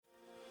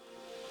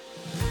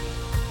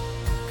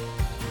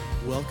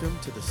Welcome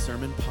to the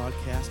Sermon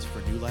Podcast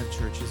for New Life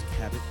Church's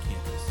Cabot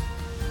campus.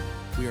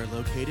 We are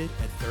located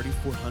at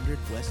 3400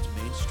 West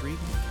Main Street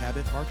in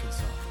Cabot,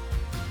 Arkansas.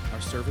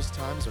 Our service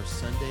times are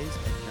Sundays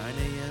at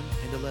 9 a.m.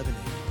 and 11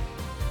 a.m.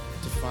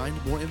 To find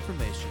more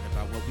information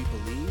about what we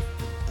believe,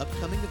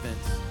 upcoming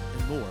events,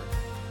 and more,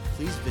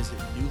 please visit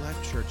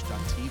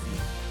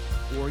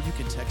newlifechurch.tv or you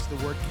can text the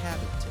word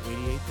Cabot to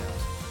 88,000.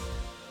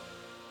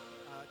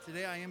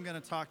 Today I am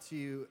going to talk to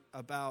you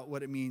about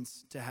what it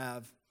means to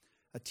have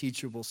a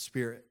teachable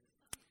spirit.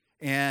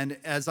 And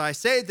as I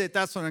say that,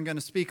 that's what I'm going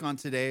to speak on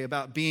today,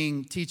 about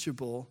being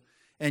teachable,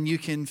 and you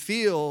can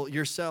feel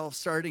yourself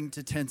starting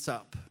to tense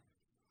up.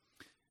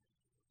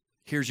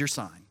 Here's your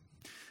sign.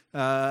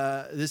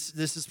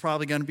 This is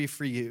probably going to be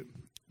for you.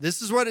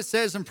 This is what it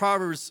says in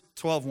Proverbs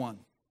 12:1.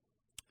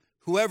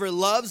 Whoever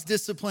loves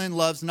discipline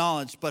loves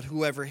knowledge, but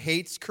whoever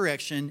hates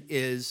correction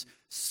is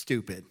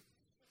stupid.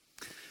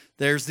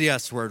 There's the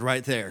S word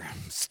right there,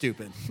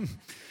 stupid.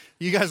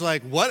 You guys are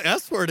like, what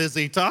S word is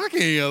he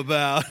talking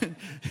about?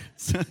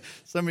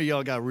 Some of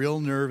y'all got real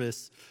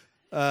nervous.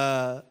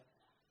 I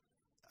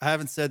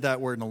haven't said that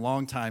word in a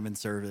long time in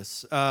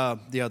service,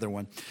 the other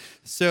one.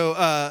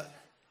 So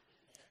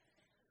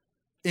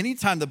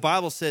anytime the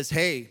Bible says,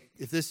 hey,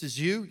 if this is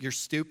you, you're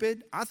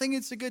stupid, I think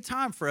it's a good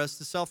time for us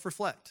to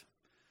self-reflect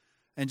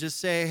and just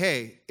say,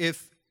 hey,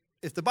 if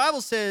the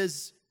Bible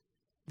says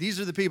these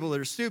are the people that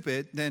are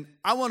stupid, then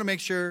I want to make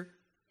sure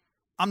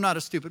I'm not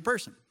a stupid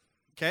person.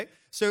 Okay,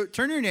 so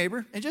turn to your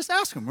neighbor and just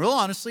ask them, real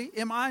honestly,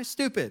 am I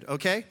stupid?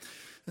 Okay,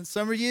 and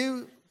some of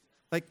you,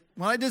 like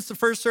when I did the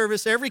first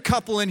service, every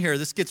couple in here,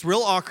 this gets real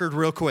awkward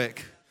real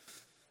quick.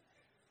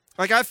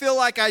 Like I feel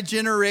like I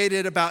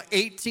generated about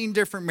 18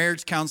 different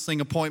marriage counseling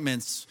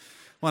appointments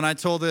when I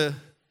told the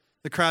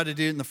crowd to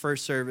do it in the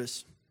first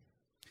service.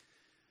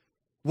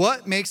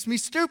 What makes me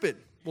stupid?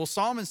 Well,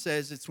 Solomon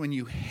says it's when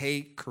you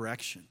hate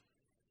correction.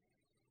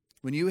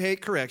 When you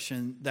hate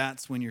correction,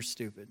 that's when you're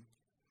stupid.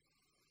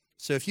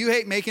 So if you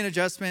hate making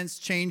adjustments,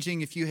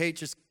 changing, if you hate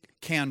just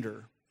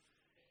candor,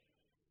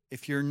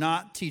 if you're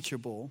not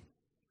teachable,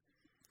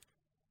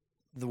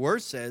 the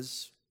word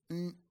says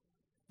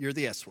you're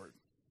the S word.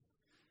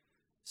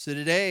 So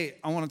today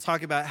I want to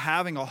talk about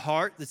having a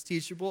heart that's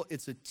teachable.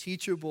 It's a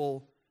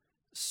teachable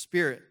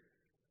spirit.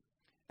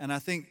 And I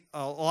think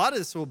a lot of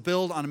this will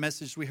build on a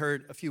message we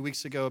heard a few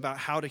weeks ago about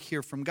how to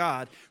hear from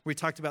God. We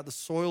talked about the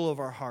soil of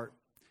our heart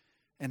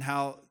and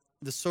how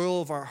the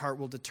soil of our heart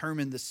will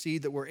determine the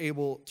seed that we're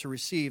able to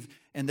receive,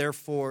 and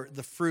therefore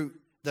the fruit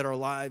that our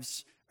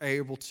lives are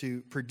able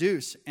to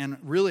produce. And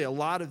really a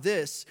lot of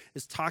this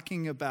is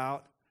talking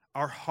about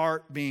our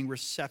heart being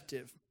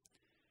receptive.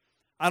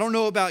 I don't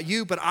know about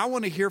you, but I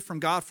want to hear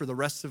from God for the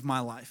rest of my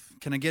life.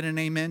 Can I get an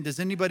amen? Does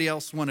anybody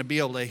else want to be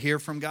able to hear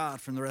from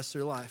God from the rest of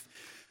their life?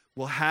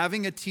 Well,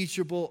 having a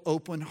teachable,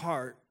 open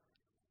heart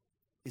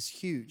is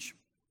huge.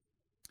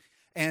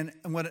 And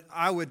what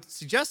I would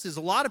suggest is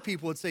a lot of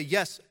people would say,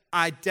 yes,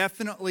 I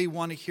definitely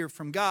want to hear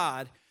from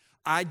God.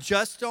 I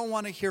just don't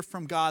want to hear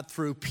from God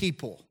through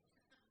people.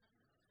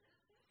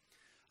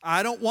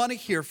 I don't want to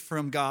hear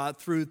from God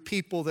through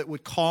people that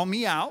would call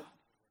me out.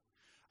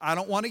 I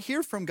don't want to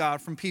hear from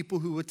God from people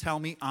who would tell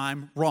me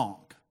I'm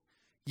wrong.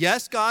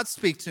 Yes, God,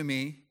 speak to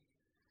me.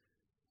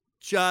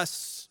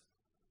 Just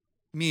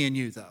me and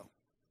you, though.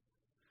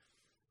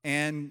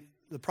 And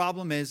the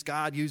problem is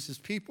God uses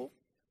people.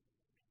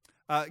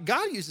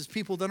 God uses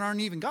people that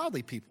aren't even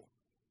godly people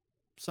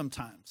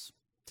sometimes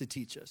to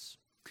teach us.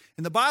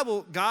 In the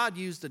Bible, God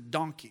used a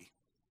donkey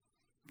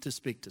to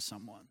speak to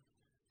someone.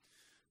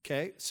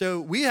 Okay, so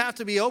we have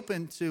to be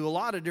open to a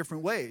lot of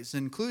different ways,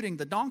 including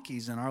the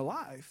donkeys in our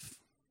life.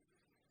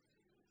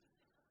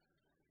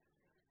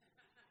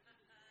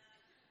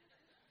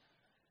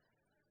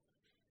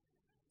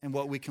 And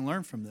what we can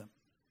learn from them.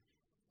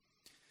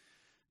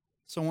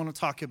 So I want to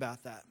talk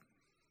about that.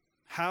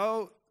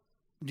 How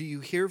do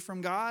you hear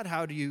from God?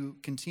 How do you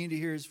continue to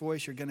hear his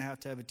voice? You're going to have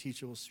a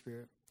teachable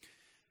spirit.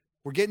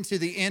 We're getting to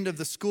the end of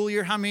the school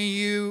year. How many of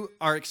you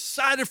are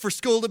excited for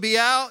school to be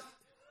out?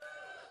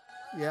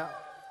 Yeah.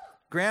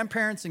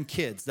 Grandparents and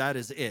kids, that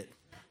is it.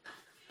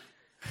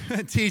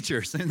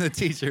 Teachers and the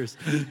teachers.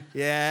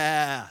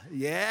 Yeah.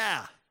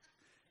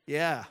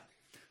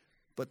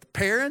 But the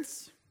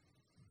parents,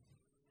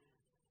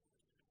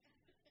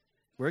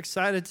 we're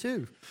excited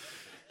too.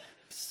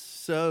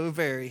 So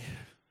very.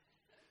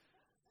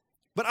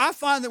 But I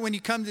find that when you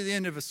come to the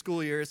end of a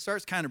school year, it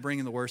starts kind of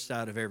bringing the worst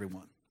out of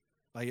everyone.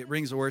 Like it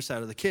brings the worst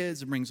out of the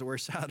kids. It brings the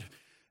worst out.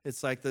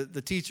 It's like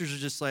the teachers are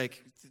just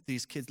like,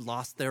 these kids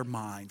lost their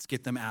minds.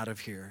 Get them out of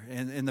here.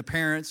 And the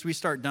parents, we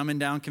start dumbing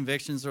down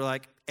convictions. They're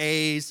like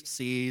A's,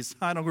 C's.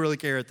 I don't really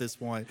care at this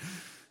point.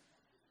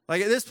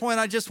 Like at this point,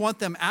 I just want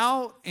them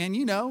out and,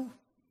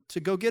 to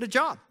go get a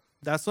job.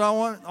 That's what I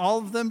want all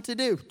of them to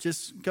do.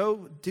 Just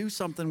go do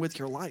something with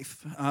your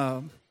life.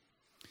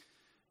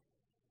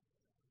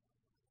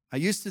 I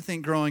used to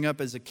think growing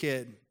up as a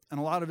kid, and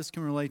a lot of us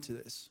can relate to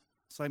this.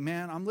 It's like,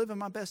 man, I'm living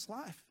my best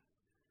life.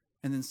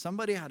 And then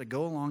somebody had to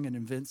go along and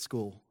invent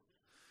school.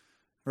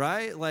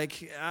 right?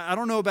 Like, I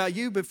don't know about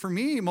you, but for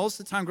me, most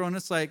of the time growing up,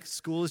 it's like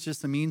school is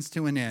just a means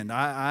to an end.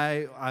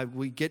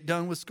 We get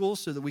done with school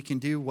so that we can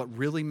do what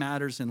really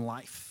matters in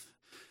life.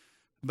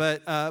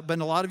 But a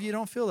lot of you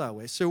don't feel that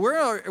way. So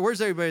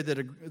where's everybody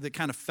that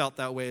kind of felt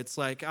that way? It's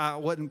like, I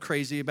wasn't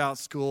crazy about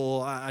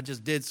school. I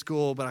just did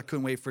school, but I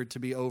couldn't wait for it to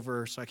be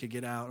over so I could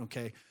get out.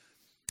 Okay.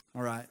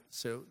 All right.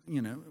 So,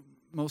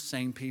 most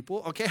sane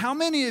people. Okay. How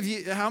many of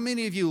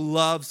you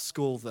love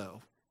school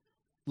though?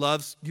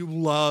 You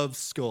love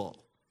school.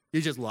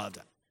 You just loved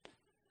it.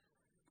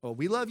 Well,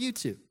 we love you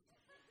too.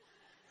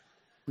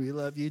 We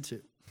love you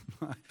too.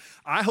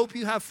 I hope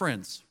you have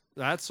friends.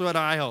 That's what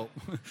I hope.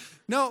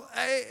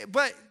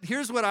 But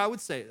here's what I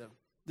would say, though.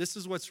 This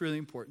is what's really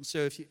important.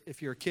 So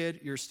if you're a kid,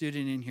 you're a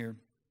student in here,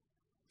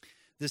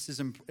 this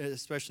is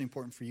especially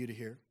important for you to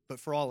hear, but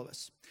for all of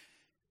us.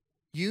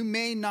 You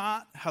may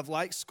not have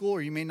liked school,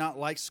 or you may not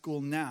like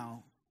school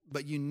now,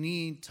 but you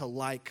need to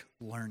like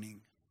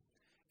learning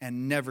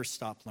and never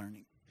stop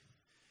learning.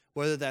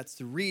 Whether that's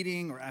through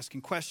reading or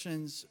asking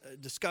questions,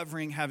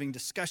 discovering, having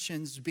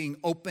discussions, being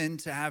open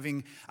to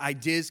having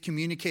ideas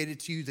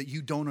communicated to you that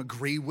you don't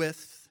agree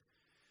with,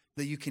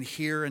 that you can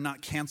hear and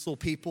not cancel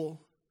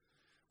people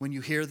when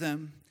you hear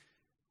them.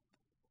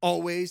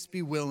 Always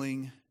be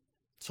willing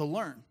to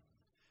learn.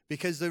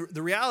 Because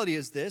the reality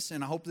is this,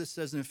 and I hope this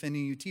doesn't offend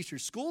you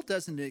teachers, school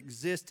doesn't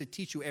exist to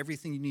teach you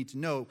everything you need to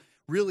know.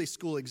 Really,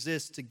 school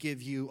exists to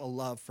give you a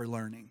love for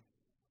learning.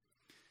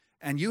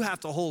 And you have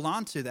to hold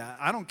on to that.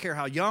 I don't care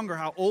how young or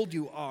how old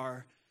you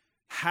are.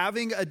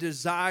 Having a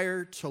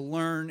desire to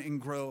learn and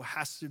grow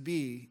has to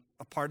be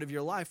a part of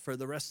your life for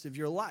the rest of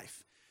your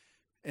life.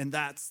 And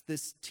that's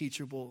this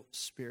teachable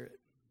spirit.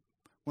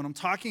 When I'm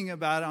talking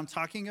about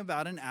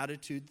an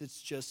attitude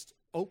that's just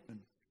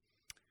open.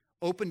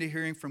 Open to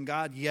hearing from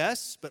God,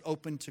 yes, but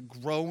open to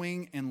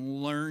growing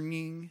and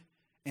learning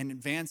and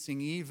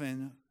advancing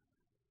even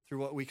through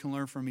what we can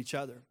learn from each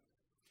other.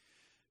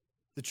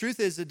 The truth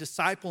is, a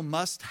disciple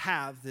must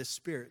have this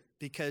spirit,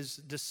 because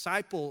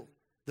disciple,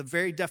 the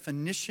very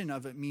definition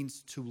of it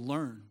means to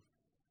learn,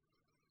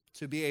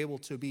 to be able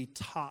to be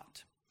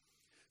taught.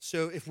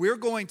 So if we're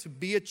going to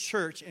be a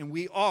church, and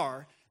we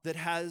are, that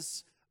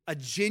has a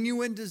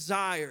genuine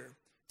desire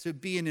to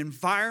be an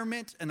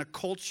environment and a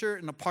culture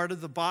and a part of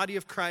the body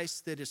of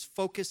Christ that is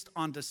focused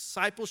on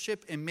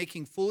discipleship and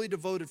making fully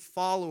devoted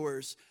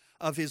followers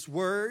of his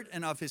word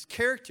and of his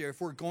character, if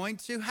we're going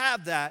to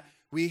have that,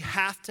 we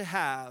have to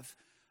have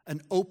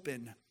an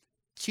open,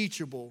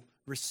 teachable,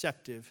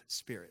 receptive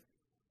spirit.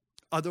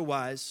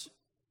 Otherwise,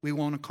 we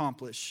won't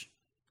accomplish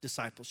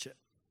discipleship.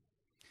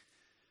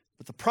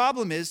 But the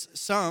problem is,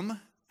 some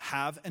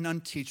have an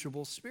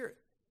unteachable spirit,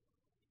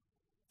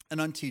 an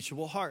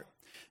unteachable heart.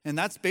 And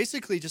that's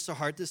basically just a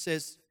heart that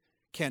says,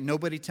 can't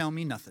nobody tell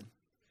me nothing.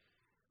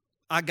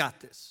 I got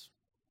this.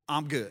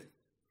 I'm good.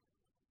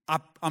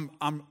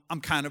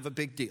 I'm kind of a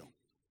big deal.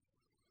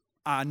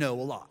 I know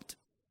a lot.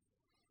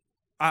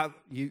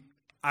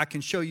 I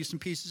can show you some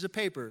pieces of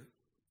paper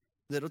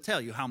that'll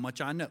tell you how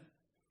much I know.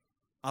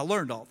 I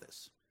learned all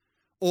this.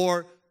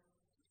 Or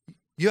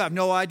you have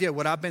no idea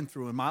what I've been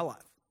through in my life.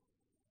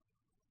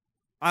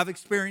 I've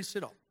experienced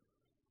it all.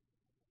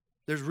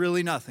 There's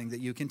really nothing that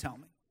you can tell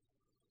me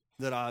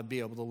that I'd be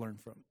able to learn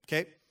from.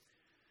 Okay?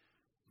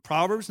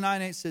 Proverbs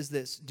 9:8 says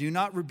this, do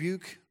not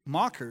rebuke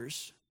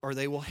mockers, or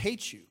they will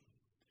hate you.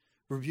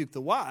 Rebuke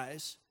the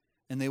wise,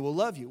 and they will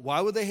love you. Why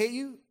would they hate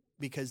you?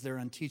 Because they're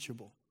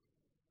unteachable.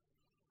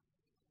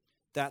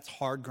 That's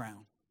hard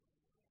ground.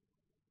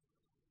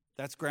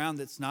 That's ground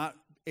that's not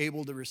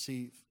able to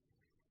receive.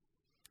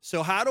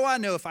 So how do I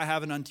know if I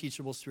have an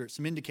unteachable spirit?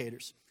 Some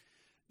indicators.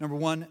 Number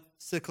one,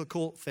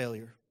 cyclical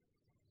failure.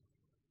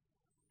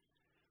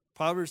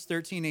 Proverbs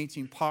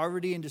 13:18,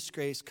 poverty and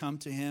disgrace come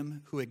to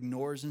him who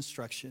ignores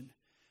instruction,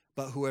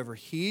 but whoever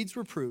heeds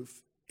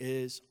reproof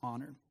is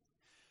honored.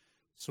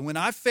 So when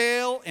I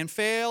fail and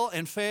fail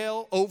and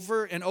fail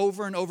over and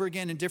over and over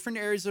again in different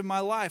areas of my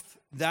life,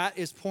 that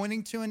is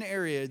pointing to an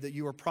area that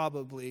you are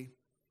probably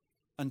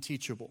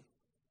unteachable.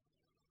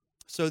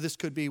 So this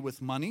could be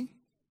with money.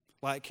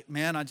 Like,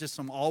 man,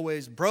 I'm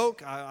always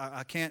broke.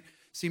 I can't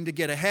seem to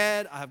get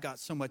ahead. I've got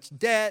so much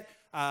debt.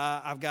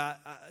 I've got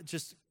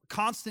just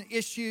constant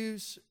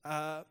issues.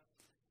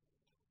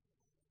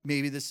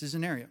 Maybe this is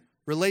an area.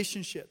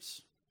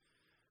 Relationships.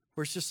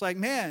 Where it's just like,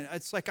 man,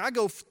 it's like I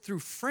go through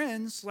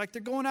friends like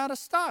they're going out of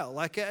style.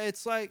 Like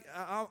it's like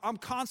I'm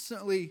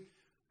constantly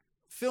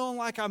feeling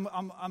like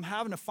I'm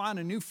having to find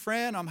a new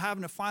friend. I'm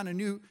having to find a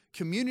new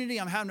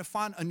community. I'm having to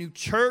find a new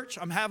church.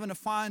 I'm having to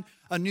find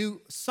a new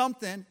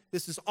something.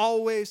 This is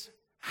always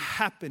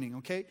happening,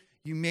 okay?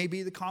 You may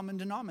be the common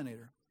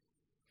denominator.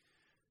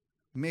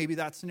 Maybe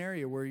that's an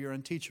area where you're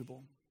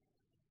unteachable.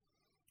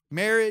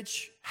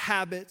 Marriage,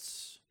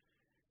 habits,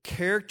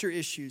 character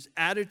issues,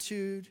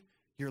 attitude,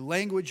 your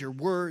language, your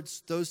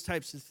words, those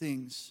types of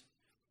things.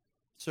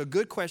 So a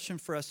good question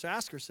for us to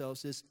ask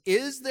ourselves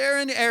is there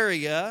an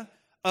area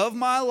of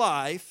my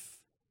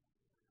life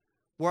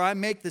where I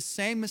make the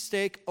same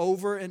mistake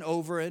over and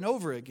over and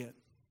over again?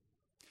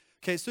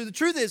 Okay, so the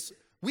truth is,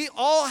 We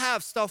all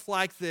have stuff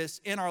like this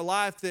in our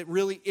life that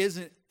really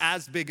isn't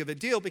as big of a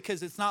deal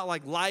because it's not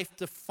like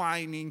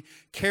life-defining,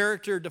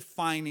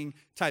 character-defining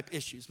type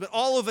issues. But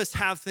all of us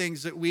have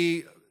things that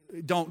we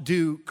don't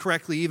do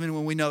correctly even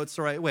when we know it's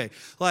the right way.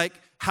 Like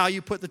how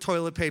you put the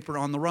toilet paper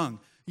on the rung.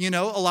 You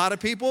know, a lot of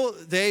people,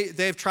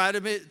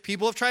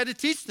 people have tried to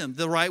teach them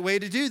the right way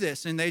to do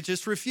this, and they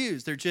just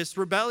refuse. They're just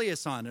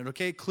rebellious on it,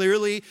 okay?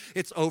 Clearly,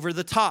 it's over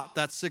the top.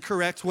 That's the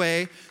correct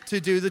way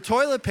to do the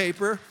toilet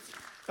paper.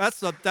 That's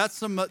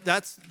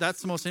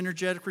the most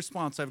energetic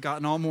response I've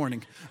gotten all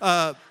morning.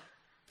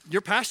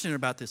 You're passionate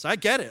about this. I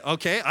get it,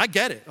 okay? I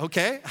get it,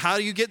 okay? How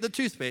do you get the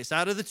toothpaste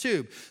out of the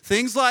tube?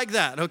 Things like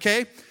that,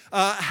 okay?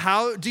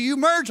 How do you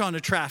merge onto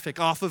traffic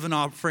off of an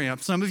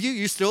off-ramp? Some of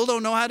you still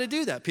don't know how to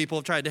do that. People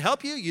have tried to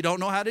help you. You don't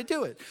know how to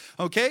do it,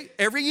 okay?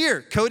 Every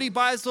year, Cody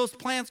buys those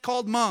plants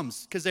called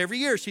mums because every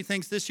year she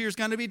thinks this year's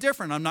going to be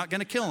different. I'm not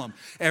going to kill them.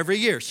 Every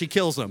year, she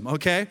kills them,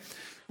 okay?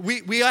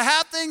 We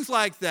have things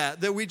like that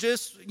we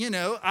just,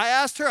 I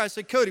asked her, I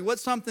said, Cody,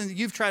 what's something that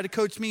you've tried to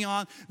coach me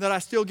on that I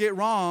still get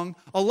wrong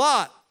a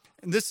lot?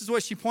 And this is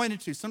what she pointed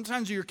to.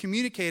 Sometimes you're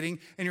communicating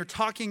and you're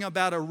talking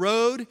about a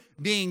road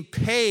being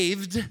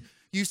paved.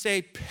 You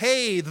say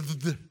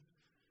paved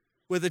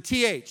with a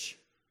TH.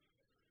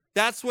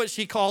 That's what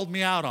she called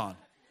me out on.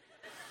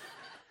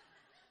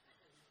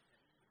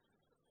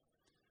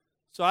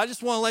 So I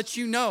just want to let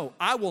you know,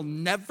 I will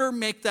never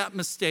make that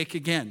mistake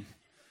again.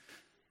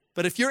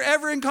 But if you're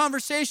ever in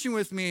conversation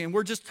with me and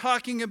we're just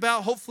talking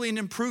about hopefully an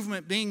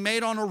improvement being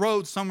made on a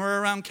road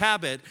somewhere around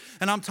Cabot,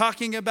 and I'm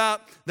talking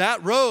about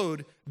that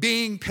road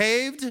being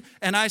paved,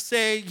 and I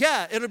say,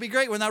 yeah, it'll be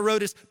great when that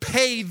road is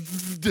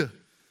paved.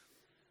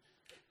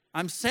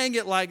 I'm saying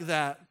it like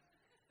that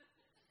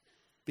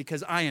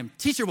because I am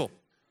teachable.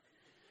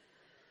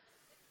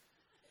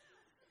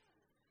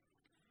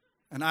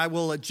 And I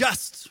will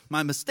adjust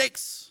my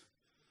mistakes.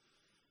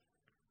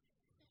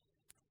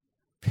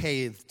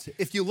 Paved.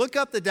 If you look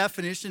up the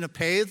definition of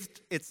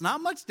paved, it's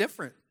not much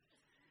different,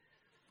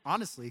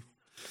 honestly.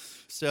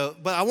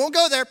 But I won't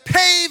go there.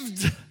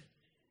 Paved.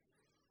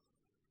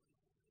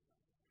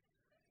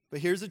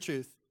 But here's the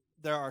truth.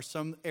 There are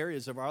some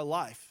areas of our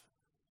life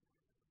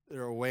that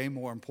are way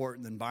more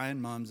important than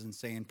buying mums and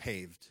saying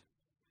paved.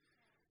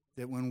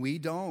 That when we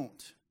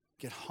don't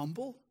get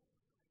humble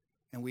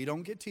and we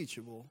don't get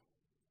teachable,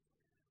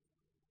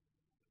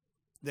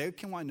 they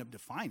can wind up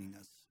defining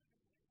us.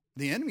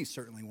 The enemy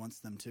certainly wants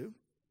them to.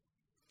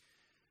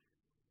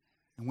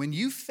 And when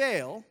you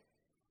fail,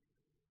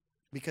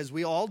 because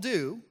we all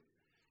do,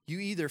 you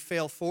either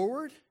fail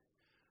forward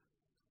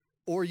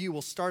or you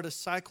will start a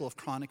cycle of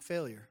chronic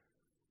failure.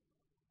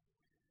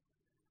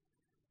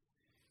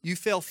 You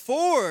fail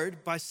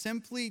forward by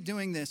simply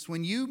doing this.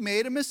 When you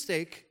made a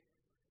mistake,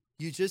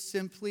 you just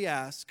simply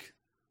ask,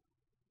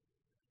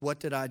 what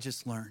did I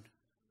just learn?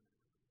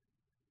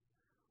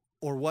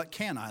 Or what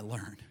can I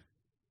learn?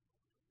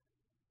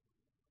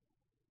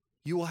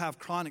 You will have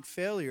chronic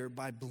failure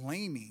by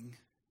blaming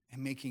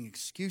and making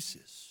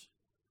excuses.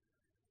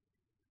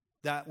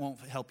 That won't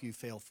help you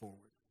fail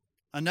forward.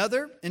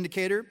 Another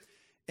indicator,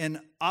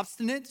 an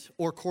obstinate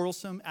or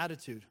quarrelsome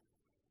attitude.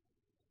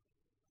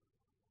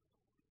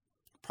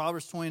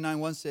 Proverbs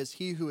 29:1 says,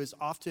 he who is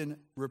often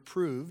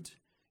reproved,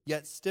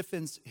 yet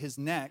stiffens his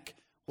neck,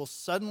 will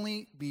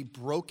suddenly be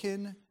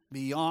broken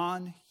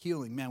beyond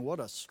healing. Man, what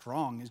a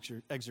strong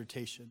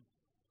exhortation.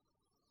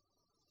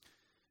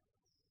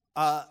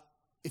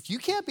 If you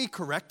can't be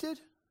corrected,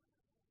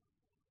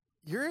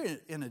 you're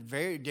in a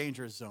very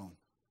dangerous zone.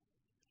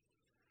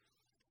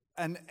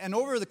 And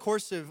over the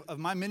course of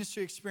my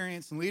ministry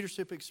experience and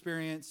leadership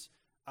experience,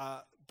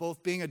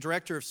 both being a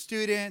director of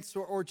students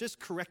or just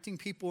correcting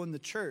people in the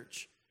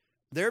church,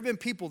 there have been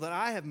people that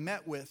I have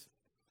met with,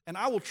 and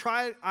I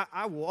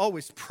will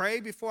always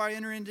pray before I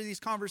enter into these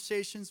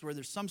conversations where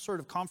there's some sort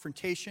of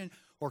confrontation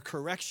or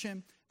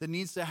correction that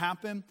needs to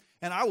happen.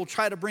 And I will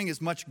try to bring as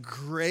much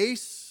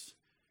grace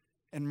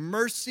and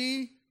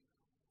mercy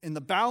in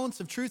the balance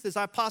of truth as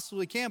I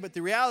possibly can. But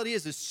the reality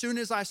is, as soon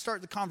as I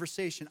start the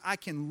conversation, I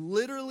can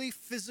literally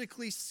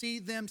physically see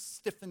them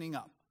stiffening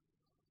up.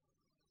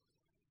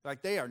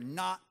 Like they're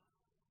not,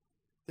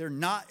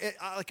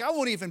 like I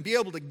won't even be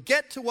able to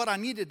get to what I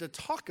needed to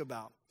talk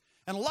about.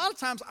 And a lot of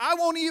times I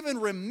won't even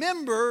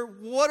remember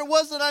what it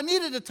was that I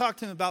needed to talk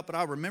to them about, but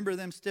I'll remember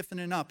them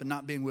stiffening up and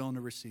not being willing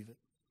to receive it.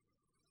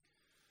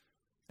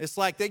 It's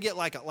like they get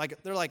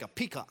they're like a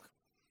peacock.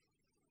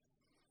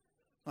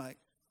 Like,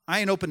 I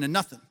ain't open to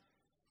nothing.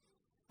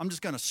 I'm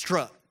just going to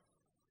strut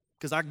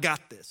because I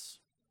got this.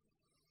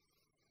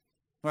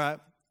 All right?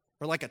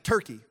 Or like a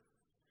turkey.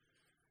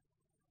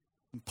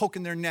 I'm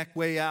poking their neck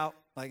way out.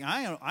 Like,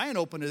 I ain't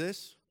open to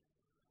this.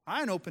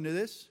 I ain't open to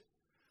this.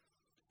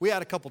 We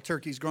had a couple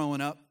turkeys growing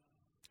up.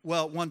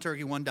 Well, one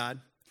turkey, one died.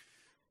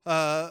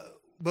 But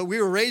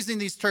we were raising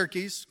these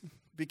turkeys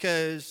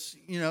because,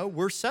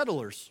 we're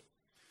settlers.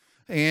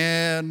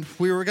 And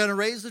we were going to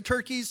raise the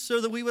turkeys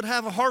so that we would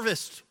have a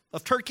harvest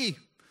of turkey.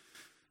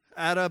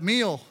 at a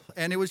meal,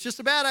 and it was just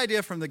a bad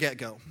idea from the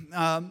get-go.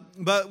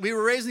 But we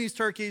were raising these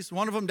turkeys.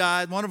 One of them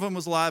died. One of them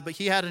was alive, but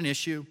he had an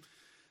issue.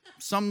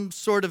 Some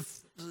sort of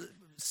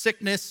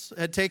sickness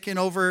had taken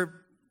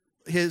over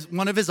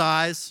one of his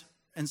eyes,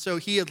 and so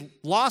he had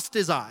lost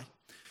his eye.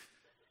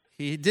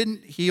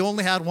 He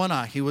only had one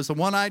eye. He was a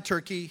one-eyed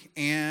turkey,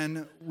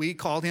 and we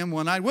called him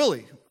One-Eyed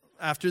Willie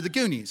after the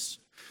Goonies.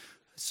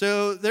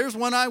 So there's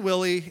One-Eyed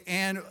Willie,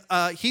 and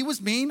he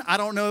was mean. I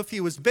don't know if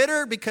he was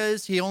bitter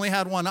because he only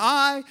had one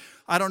eye.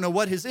 I don't know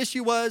what his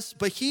issue was,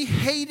 but he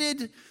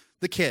hated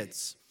the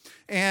kids.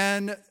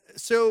 And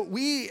so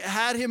we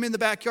had him in the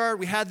backyard.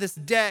 We had this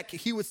deck.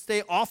 He would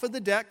stay off of the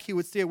deck. He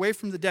would stay away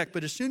from the deck.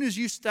 But as soon as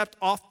you stepped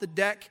off the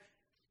deck,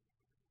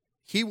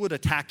 he would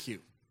attack you.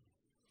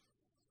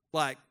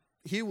 Like,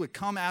 he would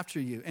come after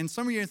you. And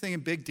some of you are thinking,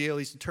 big deal,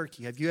 he's a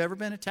turkey. Have you ever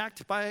been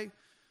attacked by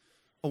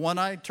a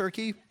one-eyed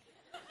turkey?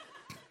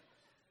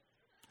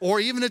 Or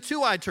even a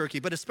two-eyed turkey,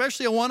 but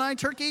especially a one-eyed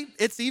turkey,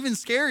 it's even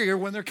scarier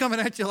when they're coming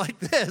at you like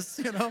this,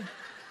 you know.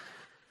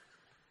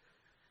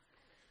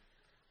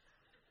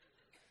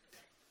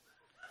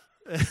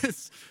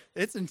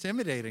 It's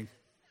intimidating,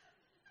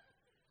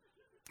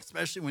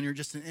 especially when you're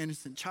just an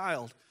innocent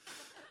child.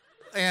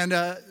 And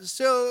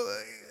so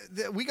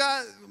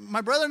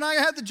my brother and I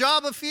had the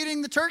job of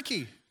feeding the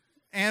turkey.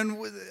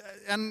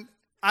 And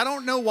I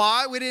don't know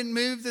why we didn't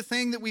move the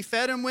thing that we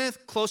fed him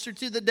with closer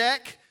to the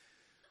deck.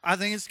 I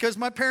think it's because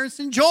my parents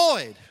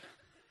enjoyed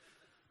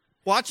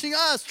watching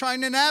us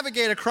trying to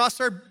navigate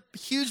across our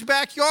huge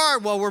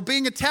backyard while we're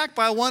being attacked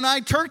by a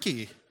one-eyed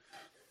turkey.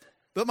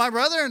 But my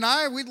brother and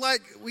I,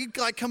 we'd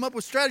come up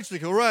with strategies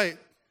like, all right,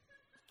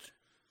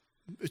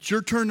 it's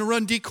your turn to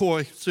run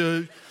decoy.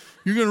 So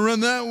you're going to run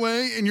that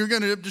way, and you're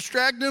going to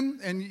distract them,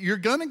 and you're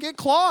going to get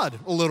clawed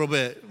a little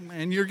bit,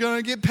 and you're going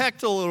to get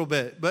pecked a little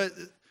bit. But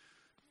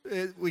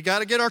we got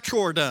to get our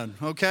chore done,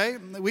 okay?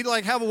 We'd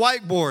have a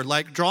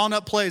whiteboard, drawn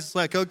up plays. It's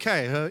like,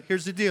 okay,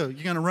 here's the deal.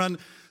 You're going to run,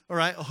 all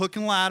right, a hook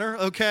and ladder,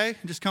 okay?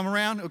 Just come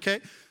around, okay?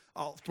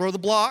 I'll throw the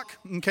block,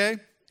 okay?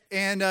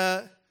 And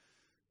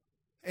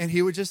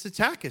he would just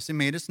attack us. It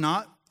made us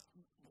not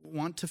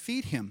want to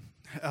feed him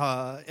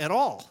at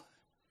all.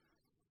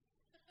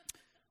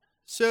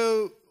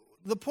 So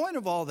the point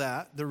of all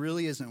that, there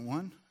really isn't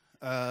one.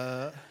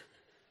 No,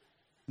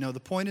 the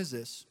point is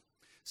this.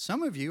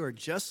 Some of you are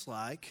just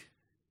like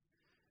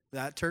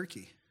that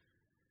turkey.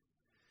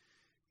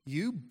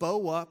 You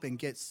bow up and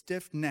get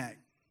stiff-necked,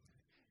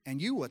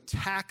 and you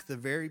attack the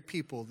very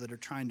people that are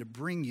trying to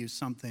bring you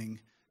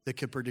something that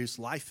could produce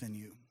life in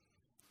you.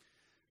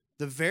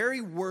 The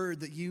very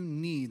word that you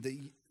need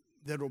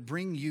that will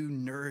bring you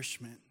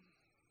nourishment,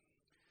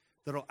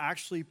 that will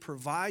actually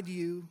provide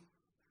you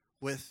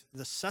with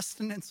the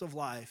sustenance of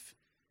life,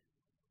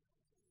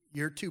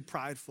 you're too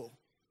prideful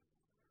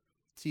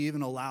to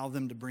even allow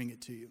them to bring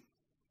it to you.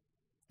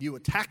 You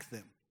attack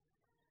them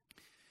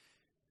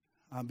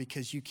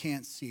because you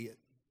can't see it.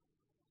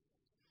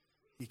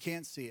 You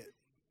can't see it.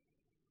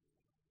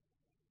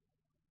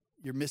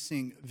 You're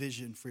missing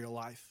vision for your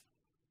life.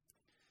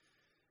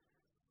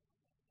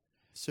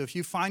 So if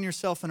you find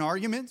yourself in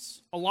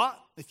arguments a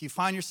lot, if you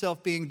find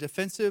yourself being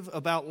defensive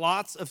about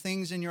lots of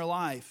things in your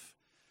life,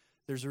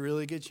 there's a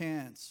really good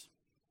chance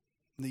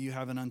that you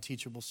have an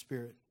unteachable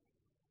spirit.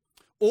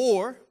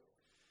 Or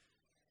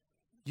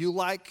you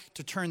like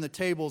to turn the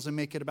tables and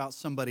make it about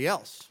somebody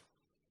else.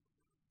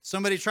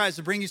 Somebody tries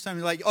to bring you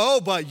something like, oh,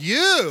 but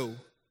you.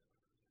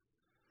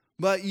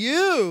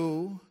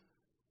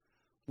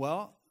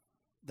 Well,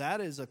 that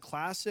is a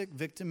classic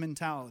victim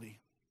mentality.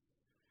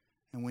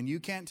 And when you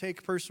can't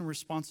take personal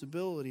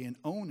responsibility and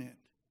own it,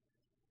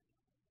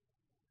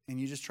 and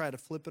you just try to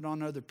flip it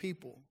on other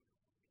people,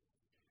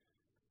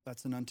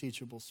 that's an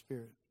unteachable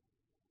spirit.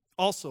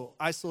 Also,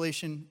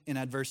 isolation in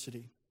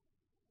adversity.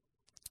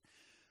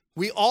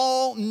 We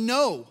all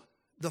know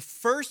the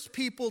first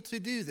people to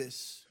do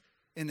this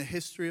in the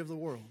history of the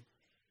world,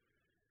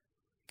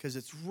 because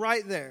it's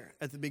right there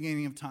at the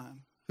beginning of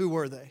time. Who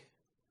were they?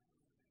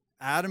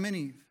 Adam and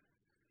Eve.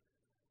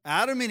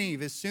 Adam and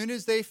Eve, as soon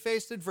as they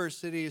faced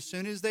adversity, as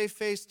soon as they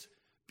faced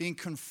being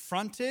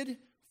confronted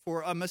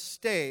for a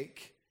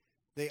mistake,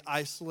 they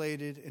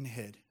isolated and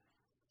hid.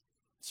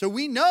 So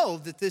we know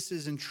that this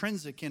is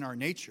intrinsic in our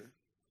nature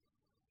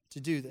to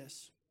do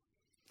this.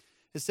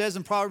 It says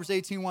in Proverbs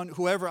 18:1,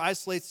 whoever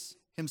isolates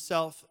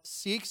himself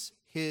seeks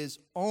his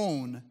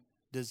own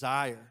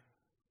desire.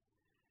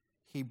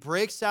 He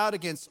breaks out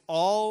against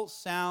all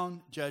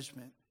sound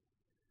judgment.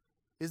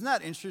 Isn't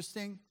that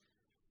interesting?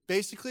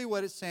 Basically,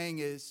 what it's saying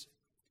is,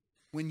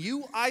 when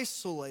you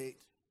isolate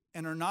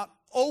and are not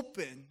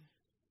open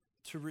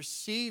to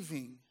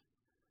receiving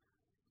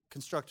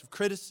constructive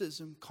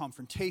criticism,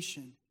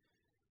 confrontation,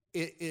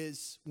 it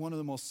is one of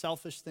the most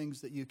selfish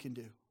things that you can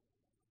do.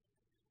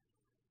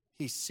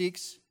 He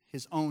seeks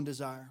his own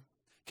desire.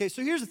 Okay,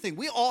 so here's the thing.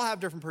 We all have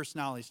different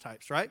personality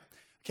types, right?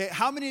 Okay,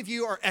 how many of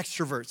you are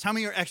extroverts? How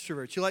many are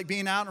extroverts? You like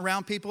being out and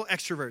around people?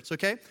 Extroverts,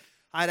 okay?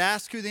 I'd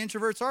ask who the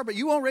introverts are, but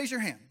you won't raise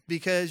your hand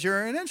because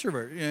you're an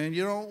introvert and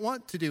you don't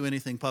want to do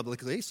anything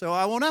publicly, so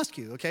I won't ask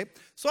you, okay?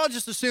 So I'll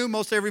just assume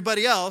most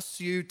everybody else,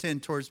 you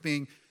tend towards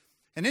being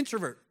an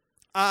introvert.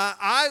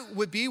 I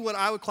would be what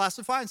I would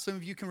classify, and some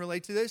of you can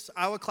relate to this,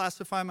 I would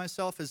classify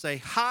myself as a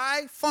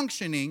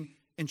high-functioning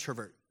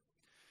introvert,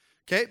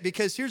 okay?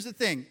 Because here's the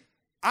thing.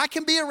 I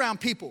can be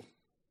around people.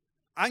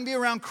 I can be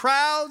around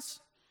crowds,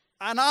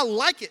 and I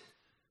like it.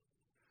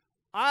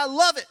 I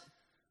love it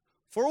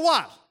for a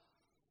while.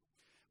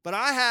 But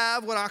I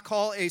have what I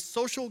call a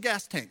social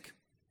gas tank.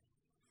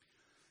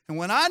 And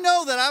when I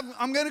know that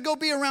I'm going to go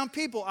be around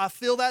people, I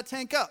fill that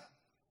tank up,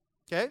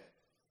 okay?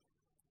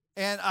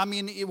 And I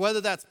mean,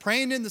 whether that's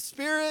praying in the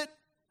Spirit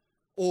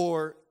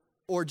or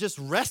just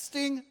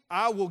resting,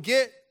 I will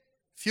get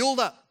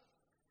fueled up.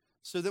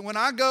 So that when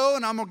I go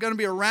and I'm going to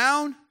be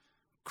around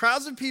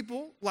crowds of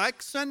people,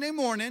 like Sunday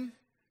morning,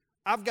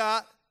 I've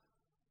got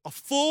a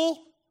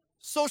full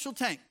social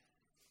tank.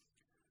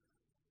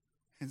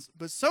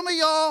 But some of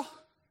y'all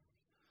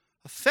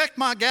affect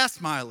my gas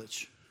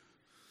mileage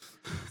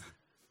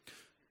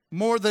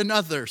more than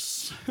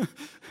others,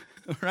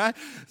 right?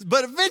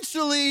 But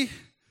eventually,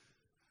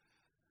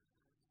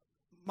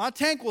 my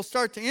tank will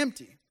start to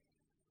empty.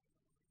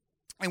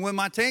 And when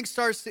my tank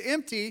starts to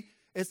empty,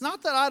 it's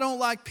not that I don't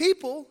like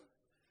people.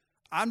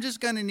 I'm just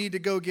going to need to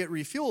go get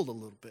refueled a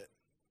little bit.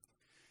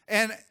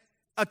 And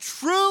a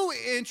true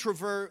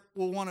introvert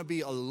will want to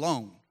be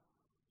alone.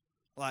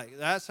 Like,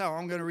 that's how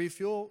I'm going to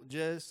refuel.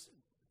 Just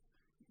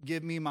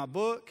give me my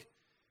book,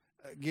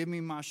 give me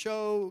my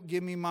show,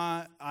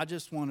 I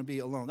just want to be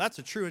alone. That's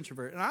a true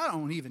introvert. And I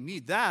don't even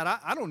need that.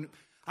 I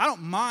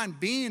don't mind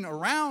being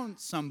around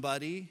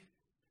somebody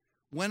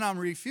when I'm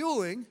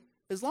refueling,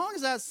 as long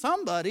as that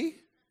somebody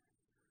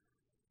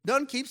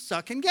doesn't keep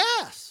sucking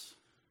gas.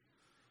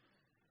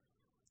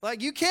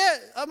 Like, you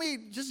can't,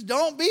 just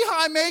don't be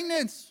high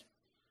maintenance.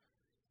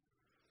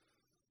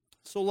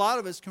 So a lot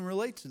of us can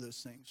relate to those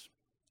things.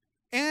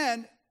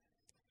 And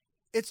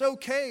it's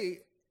okay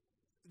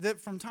that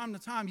from time to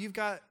time you've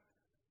got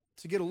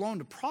to get alone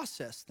to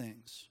process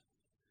things.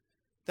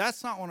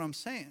 That's not what I'm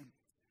saying.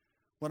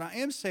 What I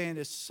am saying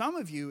is some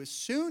of you, as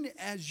soon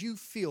as you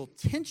feel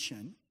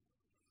tension,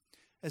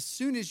 as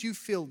soon as you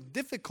feel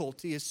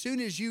difficulty, as soon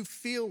as you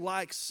feel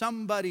like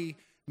somebody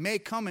may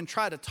come and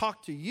try to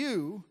talk to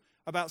you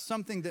about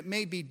something that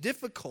may be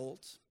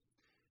difficult,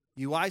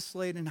 you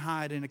isolate and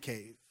hide in a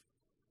cave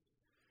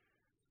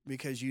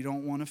because you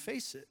don't want to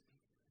face it.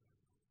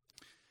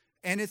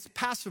 And it's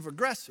passive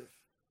aggressive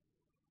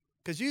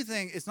because you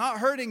think it's not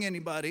hurting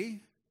anybody.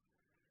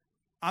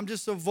 I'm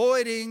just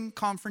avoiding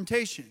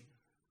confrontation.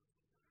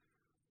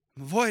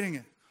 I'm avoiding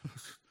it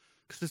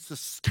because it's the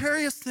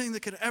scariest thing that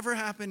could ever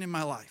happen in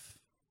my life.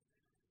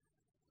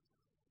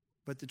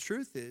 But the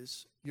truth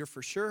is, you're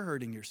for sure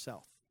hurting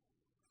yourself.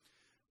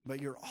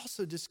 But you're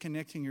also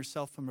disconnecting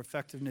yourself from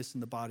effectiveness in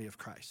the body of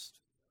Christ.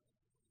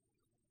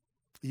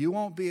 You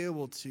won't be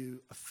able to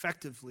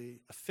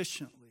effectively,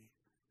 efficiently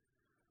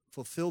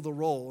fulfill the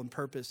role and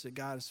purpose that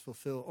God has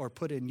fulfilled or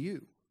put in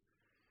you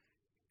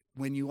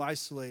when you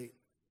isolate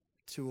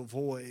to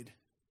avoid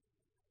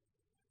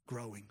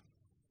growing,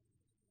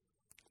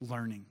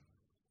 learning.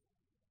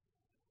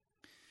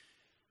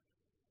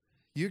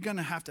 You're going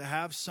to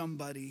have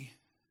somebody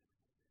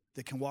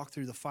that can walk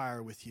through the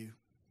fire with you.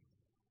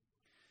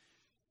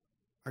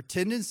 Our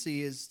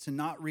tendency is to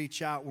not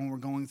reach out when we're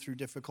going through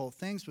difficult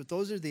things, but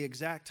those are the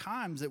exact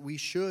times that we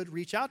should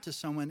reach out to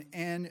someone,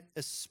 and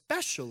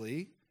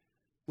especially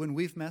when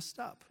we've messed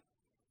up.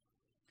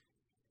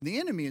 The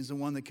enemy is the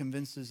one that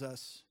convinces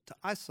us to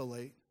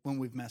isolate when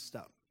we've messed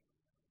up.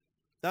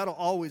 That'll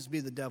always be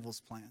the devil's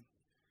plan.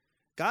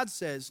 God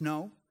says,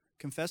 no,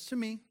 confess to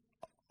me,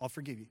 I'll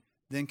forgive you.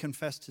 Then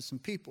confess to some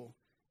people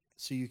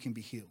so you can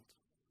be healed.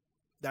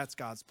 That's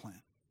God's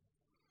plan.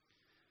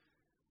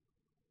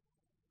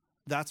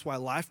 That's why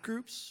life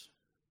groups,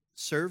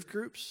 serve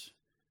groups,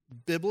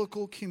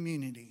 biblical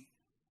community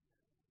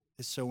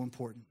is so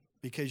important.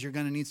 Because you're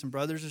going to need some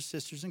brothers or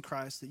sisters in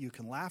Christ that you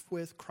can laugh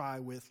with, cry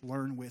with,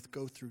 learn with,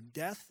 go through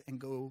death, and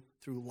go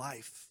through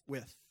life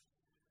with.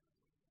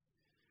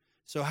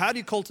 So how do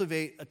you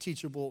cultivate a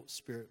teachable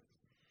spirit?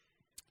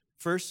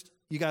 First,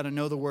 you got to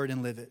know the word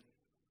and live it.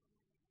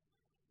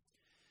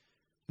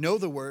 Know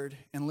the word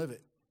and live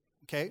it.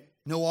 Okay?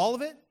 Know all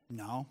of it?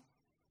 No.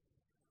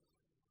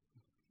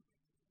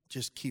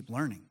 Just keep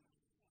learning.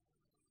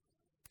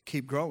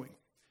 Keep growing.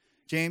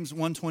 James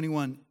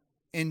 1:21,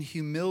 in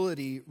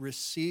humility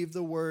receive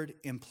the word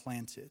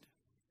implanted,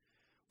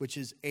 which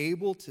is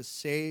able to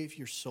save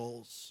your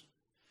souls.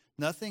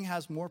 Nothing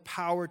has more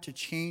power to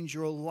change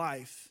your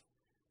life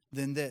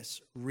than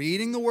this.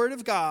 Reading the word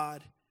of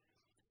God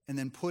and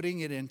then putting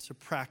it into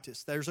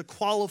practice. There's a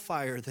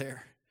qualifier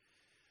there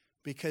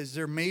because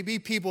there may be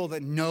people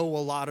that know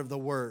a lot of the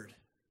word,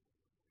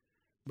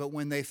 but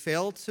when they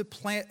fail to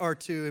plant or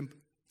to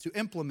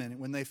implement it,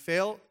 when they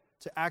fail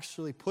to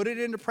actually put it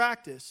into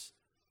practice,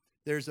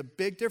 there's a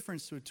big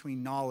difference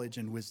between knowledge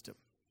and wisdom.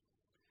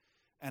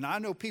 And I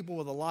know people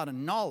with a lot of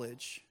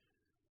knowledge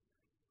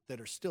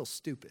that are still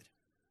stupid.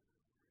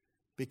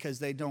 because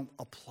they don't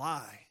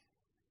apply.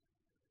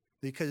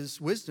 Because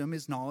wisdom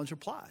is knowledge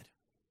applied.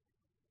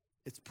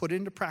 It's put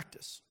into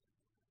practice.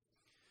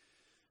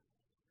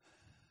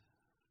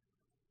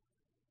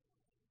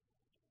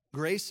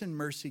 Grace and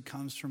mercy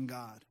comes from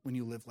God when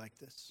you live like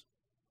this.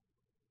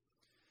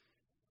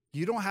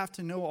 You don't have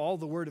to know all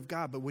the Word of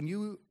God, but when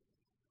you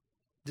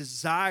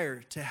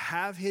desire to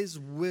have His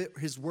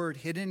Word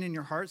hidden in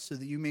your heart so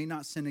that you may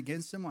not sin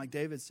against Him, like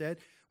David said,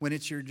 when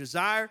it's your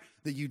desire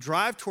that you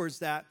drive towards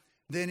that,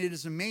 then it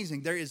is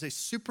amazing. There is a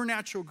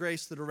supernatural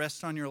grace that will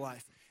rest on your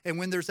life. And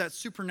when there's that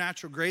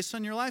supernatural grace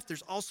on your life,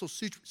 there's also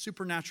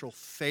supernatural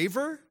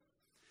favor.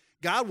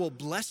 God will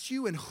bless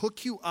you and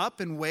hook you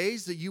up in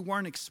ways that you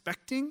weren't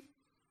expecting.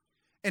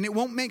 And it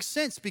won't make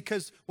sense,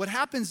 because what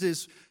happens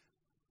is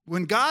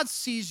when God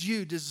sees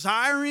you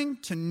desiring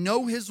to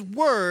know His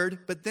Word,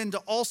 but then to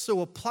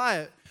also apply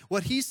it,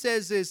 what He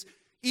says is,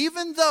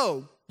 even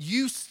though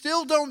you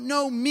still don't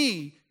know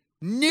me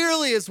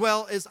nearly as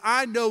well as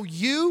I know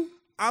you,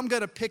 I'm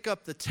going to pick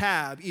up the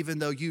tab even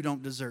though you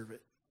don't deserve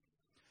it.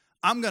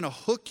 I'm going to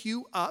hook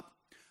you up.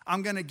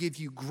 I'm going to give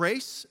you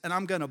grace, and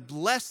I'm going to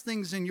bless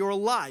things in your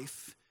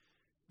life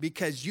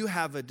because you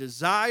have a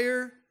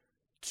desire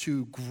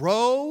to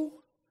grow.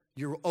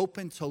 You're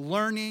open to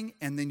learning,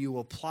 and then you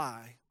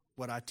apply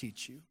what I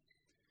teach you.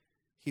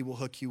 He will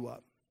hook you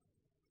up.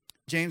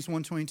 James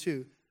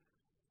 1:22,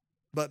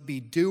 but be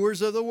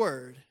doers of the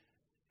word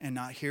and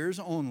not hearers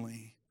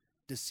only,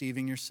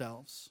 deceiving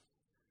yourselves.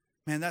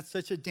 Man, that's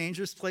such a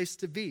dangerous place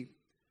to be.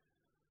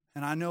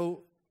 And I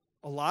know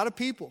a lot of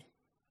people,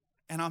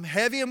 and I'm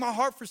heavy in my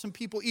heart for some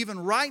people even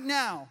right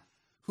now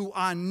who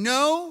I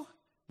know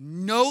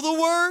the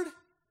word,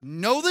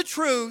 know the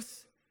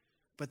truth,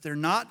 but they're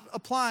not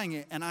applying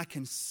it, and I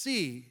can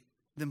see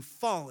them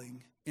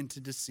falling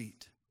into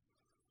deceit.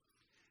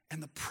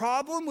 And the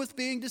problem with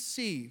being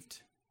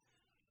deceived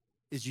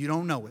is you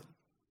don't know it.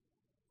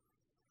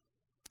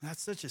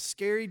 That's such a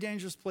scary,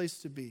 dangerous place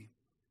to be.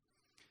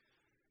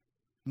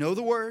 Know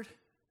the word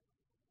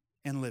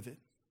and live it.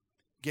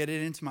 Get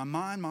it into my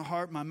mind, my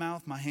heart, my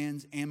mouth, my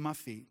hands, and my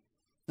feet.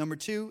 Number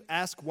 2,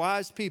 ask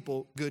wise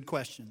people good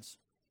questions.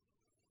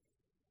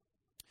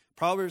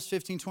 Proverbs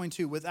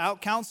 15:22,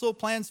 without counsel,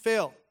 plans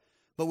fail,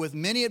 but with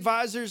many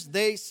advisors,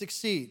 they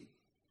succeed.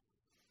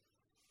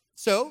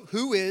 So,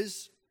 who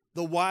is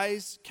the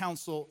wise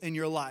counsel in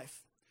your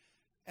life?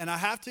 And I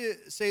have to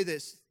say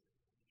this,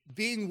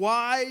 being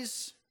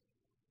wise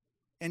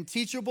and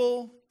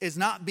teachable is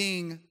not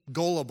being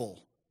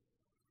gullible.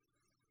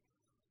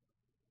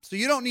 So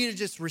you don't need to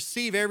just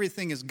receive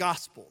everything as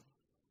gospel,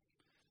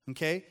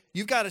 okay?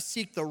 You've got to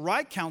seek the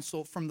right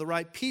counsel from the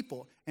right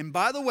people. And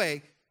by the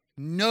way,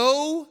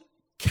 no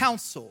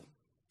counsel,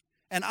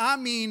 and I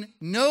mean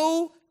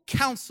no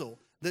counsel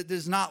that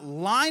does not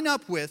line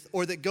up with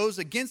or that goes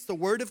against the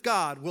Word of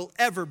God will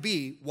ever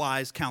be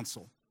wise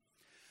counsel.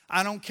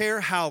 I don't care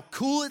how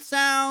cool it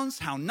sounds,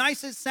 how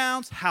nice it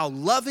sounds, how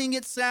loving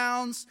it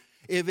sounds.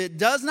 If it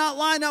does not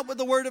line up with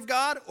the Word of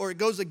God or it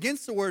goes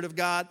against the Word of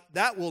God,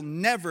 that will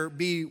never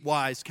be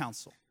wise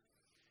counsel.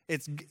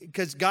 It's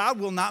because God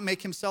will not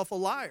make Himself a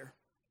liar.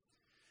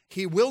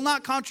 He will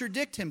not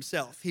contradict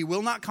Himself. He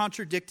will not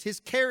contradict His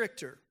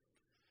character.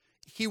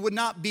 He would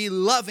not be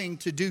loving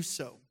to do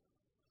so.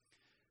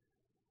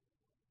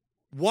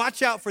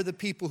 Watch out for the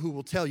people who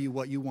will tell you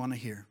what you want to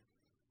hear.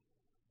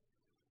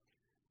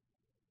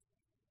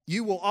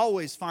 You will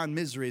always find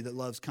misery that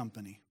loves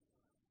company.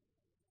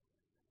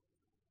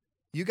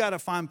 You got to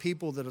find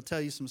people that will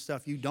tell you some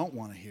stuff you don't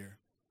want to hear.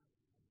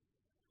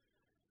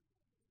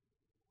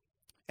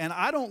 And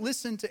I don't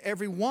listen to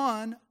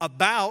everyone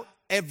about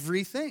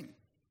everything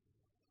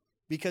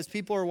because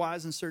people are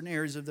wise in certain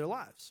areas of their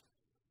lives.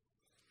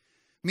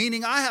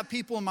 Meaning I have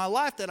people in my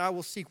life that I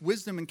will seek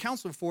wisdom and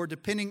counsel for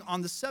depending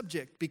on the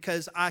subject,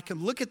 because I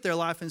can look at their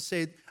life and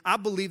say, I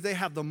believe they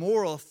have the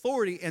moral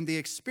authority and the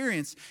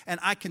experience, and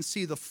I can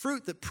see the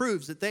fruit that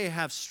proves that they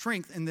have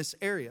strength in this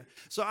area.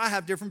 So I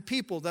have different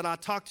people that I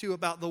talk to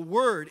about the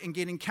word and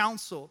getting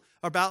counsel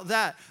about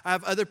that. I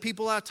have other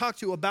people I talk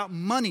to about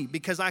money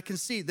because I can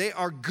see they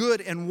are good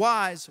and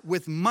wise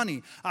with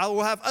money. I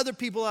will have other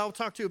people I will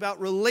talk to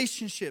about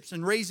relationships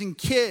and raising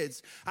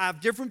kids. I have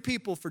different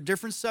people for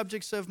different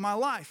subjects of my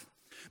life.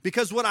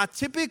 Because what I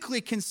typically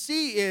can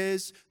see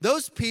is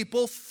those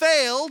people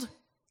failed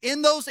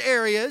in those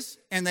areas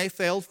and they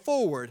failed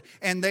forward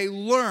and they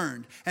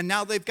learned. And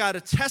now they've got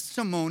a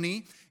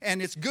testimony,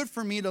 and it's good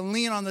for me to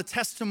lean on the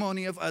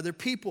testimony of other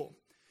people.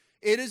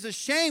 It is a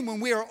shame when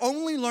we are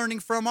only learning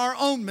from our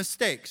own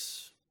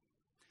mistakes.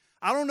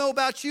 I don't know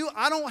about you.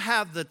 I don't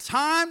have the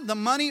time, the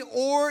money,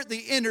 or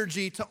the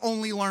energy to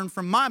only learn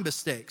from my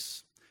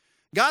mistakes.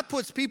 God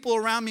puts people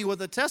around me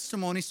with a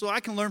testimony so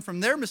I can learn from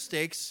their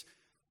mistakes,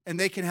 and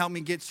they can help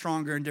me get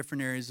stronger in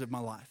different areas of my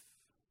life.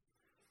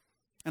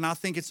 And I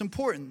think it's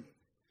important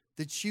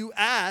that you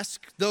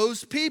ask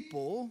those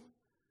people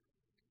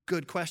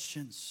good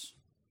questions.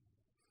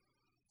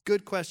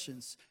 Good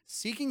questions.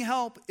 Seeking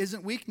help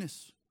isn't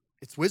weakness.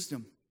 It's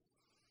wisdom.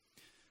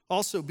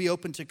 Also, be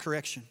open to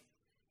correction.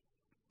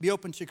 be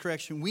open to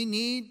correction. We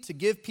need to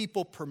give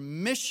people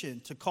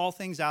permission to call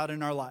things out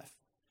in our life.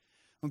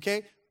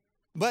 Okay?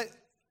 But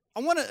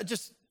I want to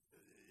just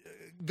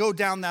go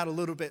down that a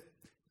little bit.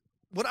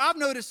 What I've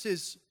noticed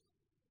is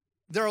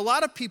there are a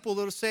lot of people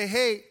that will say,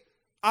 hey,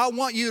 I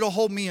want you to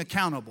hold me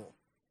accountable.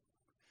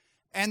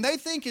 And they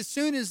think as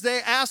soon as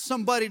they ask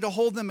somebody to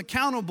hold them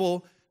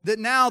accountable, that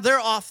now they're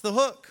off the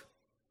hook.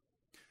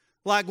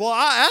 Like, well,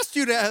 I asked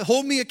you to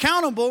hold me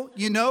accountable,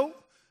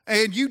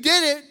 and you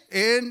did it,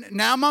 and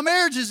now my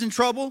marriage is in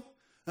trouble.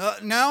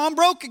 Now I'm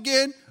broke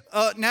again.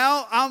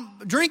 Now I'm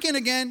drinking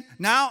again.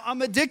 Now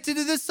I'm addicted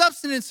to this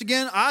substance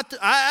again. I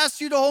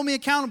asked you to hold me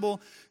accountable.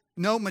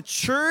 No,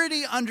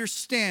 maturity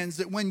understands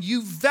that when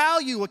you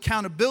value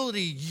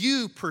accountability,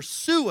 you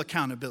pursue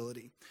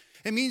accountability.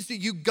 It means that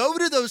you go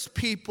to those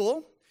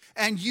people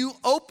and you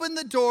open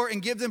the door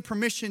and give them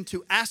permission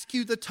to ask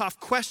you the tough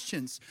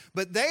questions.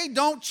 But they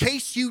don't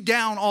chase you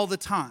down all the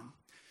time.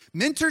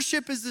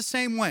 Mentorship is the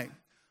same way.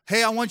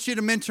 Hey, I want you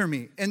to mentor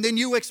me. And then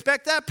you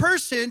expect that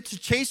person to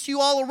chase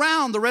you all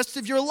around the rest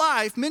of your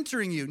life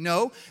mentoring you.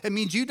 No, it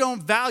means you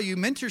don't value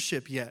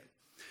mentorship yet.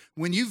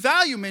 When you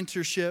value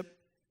mentorship,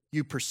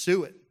 you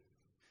pursue it.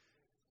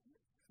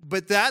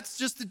 But that's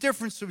just the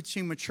difference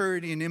between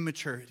maturity and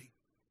immaturity.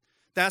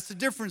 That's the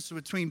difference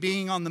between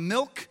being on the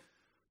milk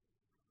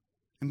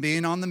and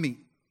being on the meat.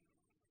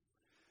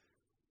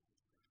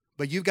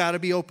 But you've got to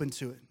be open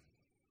to it.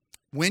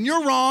 When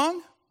you're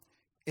wrong,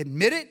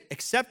 admit it,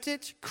 accept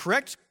it,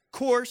 correct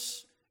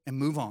course, and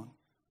move on.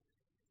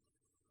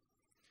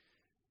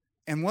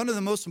 And one of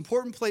the most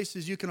important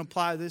places you can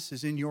apply this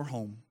is in your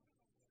home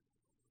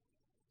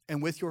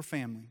and with your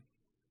family.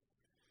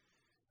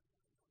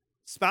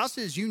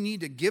 Spouses, you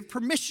need to give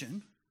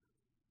permission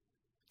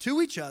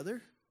to each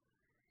other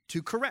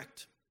to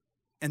correct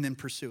and then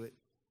pursue it.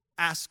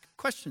 Ask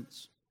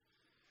questions.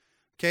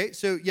 Okay,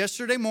 so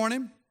yesterday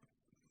morning,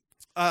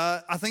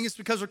 I think it's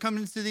because we're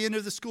coming to the end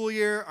of the school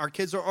year. Our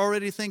kids are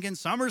already thinking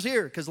summer's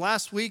here because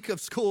last week of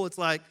school, it's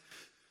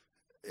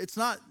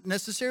not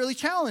necessarily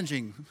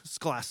challenging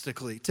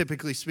scholastically,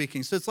 typically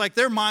speaking. So it's like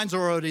their minds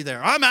are already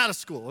there. I'm out of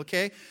school,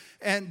 okay?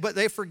 But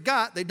they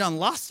forgot,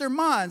 lost their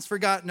minds,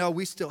 no,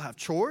 we still have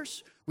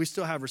chores. We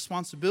still have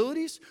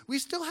responsibilities. We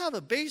still have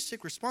a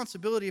basic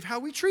responsibility of how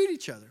we treat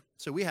each other.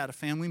 So we had a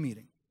family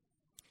meeting.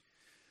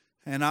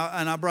 And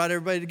I brought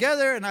everybody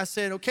together and I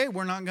said, okay,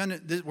 we're not gonna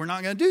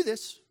do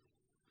this.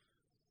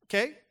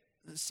 Okay?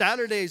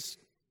 Saturdays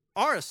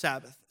are a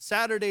Sabbath.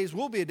 Saturdays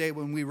will be a day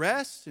when we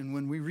rest and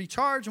when we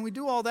recharge and we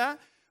do all that.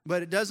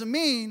 But it doesn't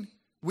mean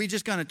we're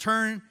just going to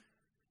turn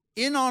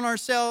in on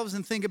ourselves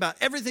and think about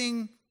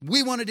everything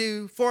we want to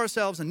do for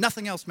ourselves and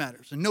nothing else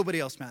matters and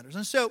nobody else matters.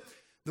 And so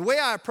the way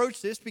I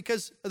approached this,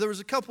 because there was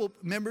a couple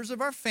members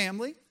of our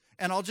family,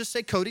 and I'll just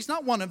say Cody's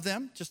not one of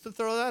them, just to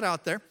throw that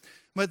out there,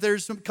 but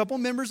there's a couple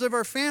members of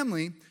our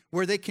family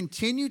where they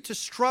continue to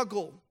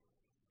struggle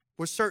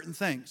with certain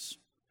things.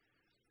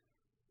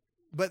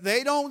 But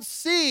they don't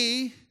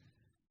see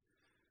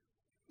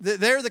that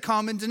they're the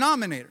common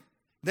denominator.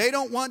 They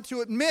don't want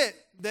to admit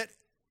that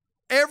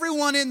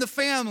everyone in the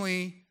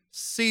family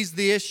sees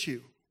the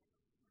issue.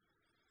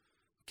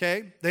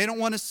 Okay? They don't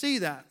want to see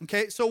that.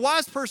 Okay? So a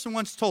wise person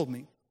once told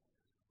me,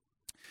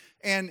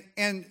 and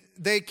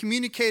they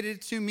communicated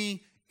it to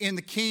me in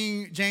the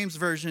King James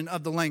Version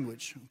of the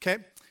language.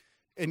 Okay?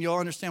 And you'll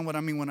understand what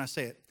I mean when I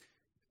say it.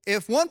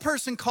 If one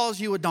person calls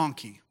you a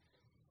donkey,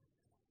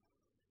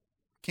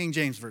 King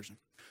James Version.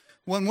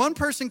 When one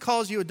person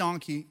calls you a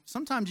donkey,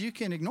 sometimes you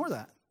can ignore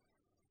that.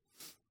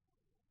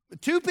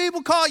 But 2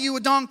 people call you a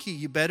donkey,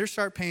 you better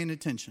start paying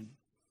attention.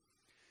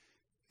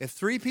 If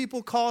 3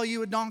 people call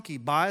you a donkey,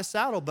 buy a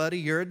saddle, buddy,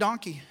 you're a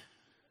donkey.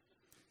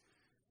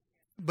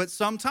 But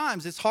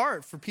sometimes it's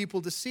hard for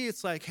people to see.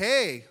 It's like,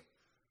 hey,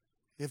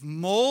 if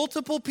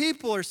multiple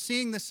people are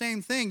seeing the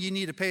same thing, you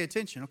need to pay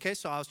attention. Okay,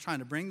 so I was trying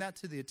to bring that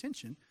to the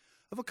attention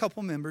of a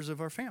couple members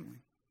of our family.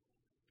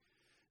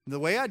 The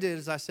way I did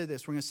is I said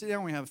this. We're going to sit down.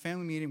 We're going to have a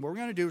family meeting. What we're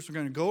going to do is we're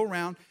going to go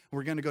around.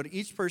 We're going to go to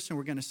each person.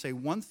 We're going to say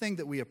one thing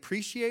that we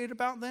appreciate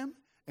about them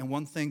and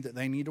one thing that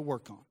they need to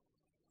work on.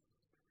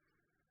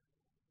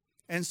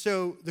 And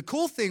so the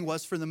cool thing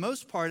was, for the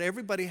most part,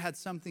 everybody had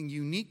something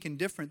unique and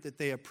different that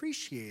they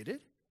appreciated.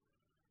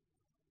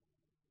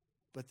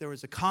 But there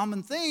was a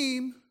common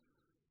theme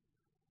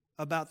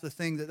about the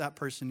thing that that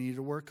person needed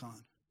to work on.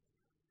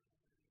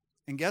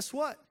 And guess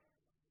what?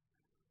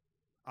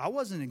 I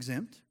wasn't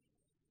exempt.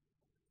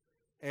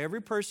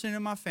 Every person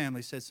in my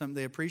family said something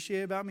they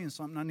appreciate about me and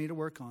something I need to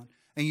work on.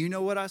 And you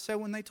know what I said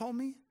when they told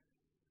me?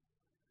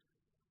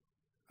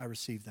 I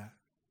received that.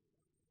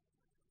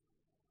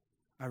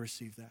 I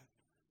received that.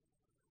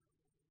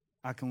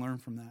 I can learn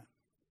from that.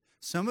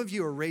 Some of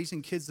you are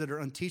raising kids that are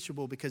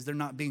unteachable because they're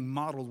not being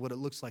modeled what it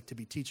looks like to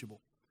be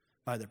teachable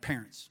by their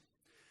parents.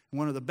 And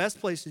one of the best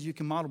places you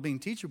can model being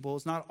teachable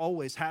is not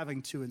always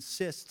having to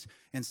insist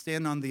and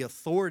stand on the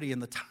authority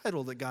and the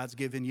title that God's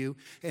given you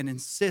and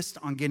insist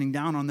on getting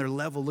down on their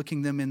level,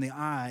 looking them in the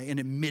eye and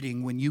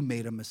admitting when you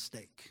made a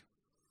mistake,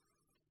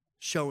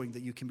 showing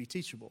that you can be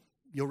teachable.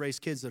 You'll raise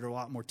kids that are a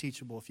lot more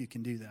teachable if you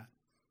can do that.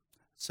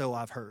 So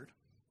I've heard.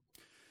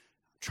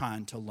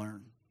 Trying to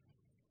learn.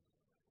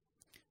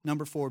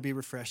 Number 4, be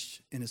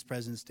refreshed in his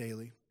presence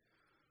daily.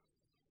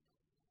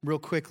 Real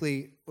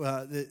quickly,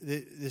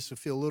 this will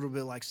feel a little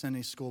bit like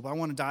Sunday school, but I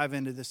want to dive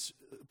into this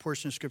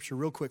portion of Scripture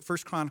real quick. 1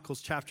 Chronicles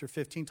chapter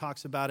 15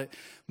 talks about it,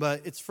 but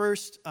it's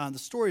first, the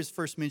story is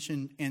first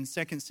mentioned in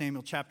 2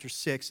 Samuel chapter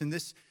 6. And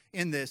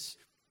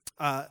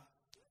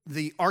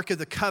the Ark of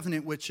the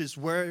Covenant, which is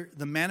where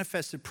the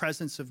manifested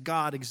presence of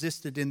God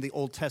existed in the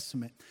Old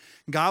Testament.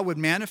 God would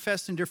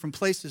manifest in different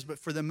places, but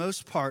for the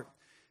most part,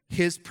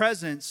 his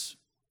presence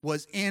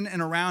was in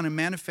and around and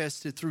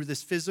manifested through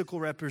this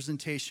physical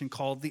representation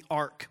called the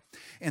ark.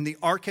 And the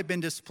ark had been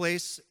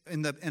displaced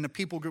in a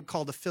people group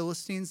called the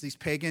Philistines, this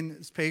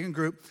pagan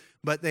group,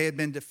 but they had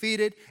been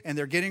defeated, and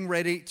they're getting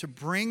ready to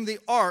bring the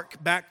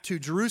ark back to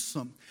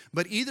Jerusalem.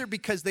 But either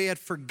because they had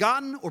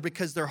forgotten or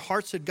because their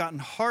hearts had gotten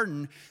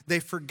hardened, they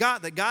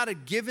forgot that God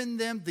had given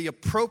them the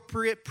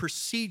appropriate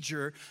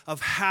procedure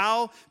of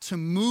how to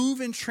move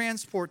and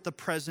transport the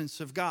presence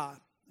of God,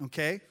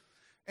 okay?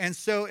 And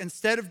so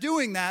instead of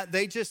doing that,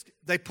 they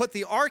put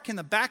the ark in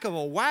the back of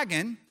a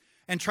wagon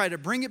and tried to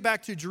bring it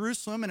back to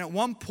Jerusalem. And at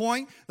one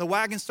point, the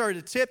wagon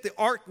started to tip. The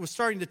ark was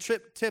starting to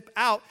tip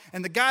out.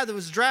 And the guy that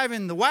was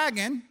driving the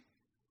wagon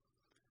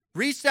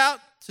reached out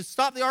to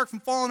stop the ark from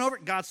falling over.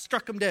 God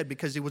struck him dead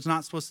because he was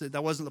not supposed to.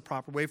 That wasn't the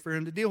proper way for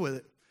him to deal with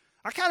it.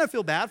 I kind of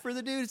feel bad for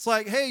the dude. It's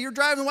like, hey, you're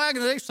driving the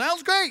wagon today.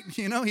 Sounds great.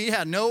 He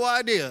had no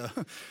idea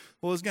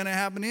what was going to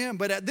happen to him.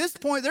 But at this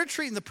point, they're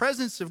treating the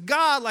presence of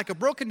God like a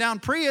broken down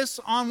Prius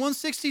on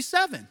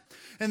 167.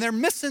 And they're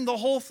missing the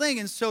whole thing.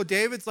 And so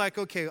David's like,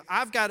 okay,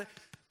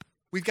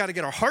 we've got to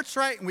get our hearts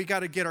right, and we've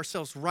got to get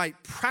ourselves right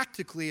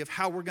practically of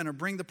how we're going to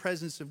bring the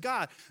presence of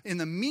God. In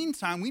the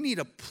meantime, we need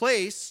a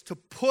place to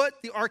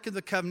put the Ark of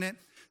the Covenant,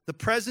 the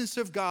presence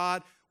of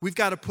God. We've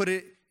got to put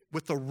it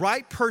with the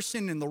right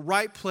person in the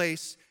right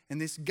place. And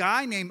this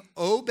guy named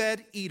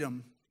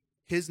Obed-Edom,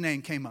 his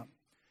name came up.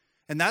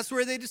 And that's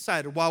where they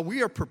decided, while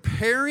we are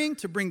preparing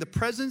to bring the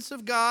presence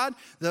of God,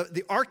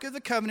 the Ark of the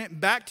Covenant,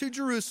 back to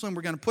Jerusalem,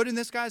 we're going to put it in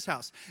this guy's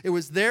house. It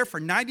was there for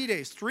 90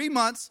 days, 3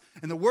 months.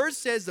 And the word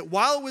says that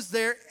while it was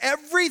there,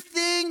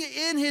 everything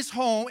in his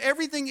home,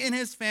 everything in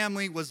his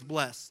family was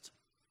blessed.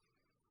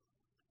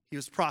 He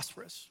was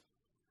prosperous.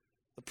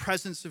 The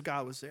presence of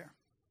God was there.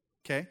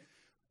 Okay?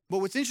 But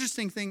what's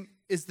interesting thing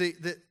is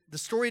the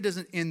story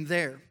doesn't end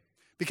there.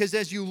 Because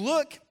as you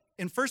look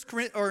in 1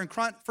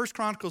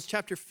 Chronicles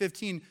chapter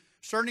 15,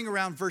 starting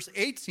around verse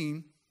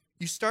 18,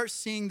 you start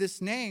seeing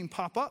this name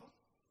pop up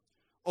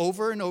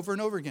over and over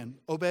and over again,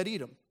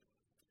 Obed-Edom.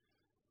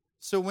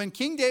 So when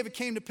King David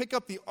came to pick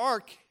up the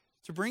ark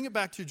to bring it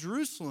back to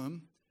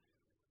Jerusalem,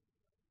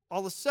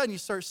 all of a sudden you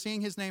start seeing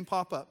his name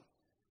pop up.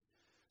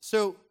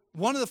 So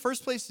one of the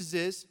first places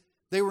is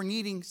they were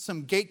needing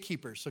some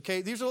gatekeepers,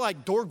 okay? These are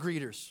like door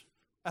greeters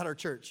at our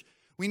church.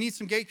 We need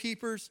some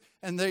gatekeepers,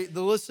 and they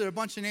listed a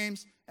bunch of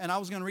names. And I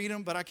was going to read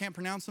them, but I can't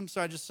pronounce them,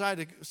 so I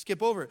decided to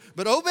skip over it.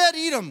 But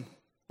Obed-Edom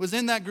was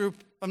in that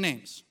group of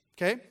names,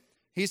 okay?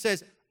 He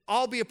says,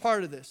 I'll be a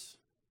part of this.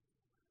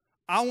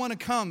 I want to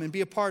come and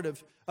be a part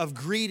of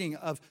greeting,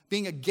 of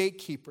being a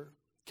gatekeeper,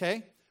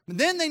 okay? But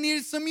then they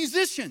needed some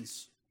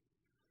musicians,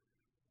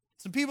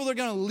 some people that are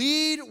going to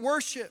lead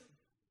worship.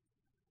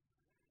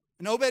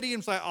 And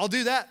Obed-Edom's like, I'll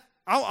do that.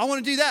 I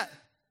want to do that.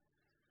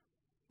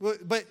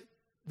 But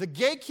the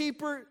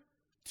gatekeeper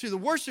to the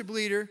worship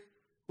leader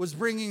was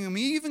bringing him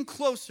even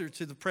closer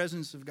to the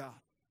presence of God.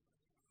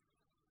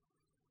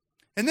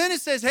 And then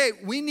it says, hey,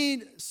 we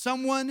need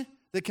someone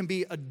that can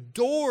be a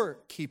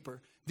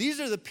doorkeeper. These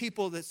are the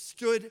people that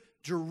stood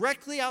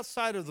directly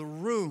outside of the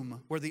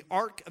room where the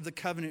Ark of the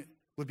Covenant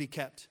would be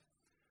kept,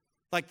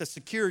 like the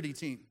security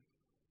team.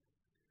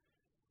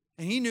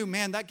 And he knew,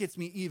 man, that gets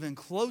me even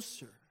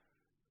closer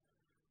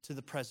to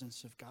the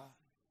presence of God.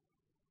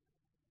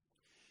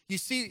 You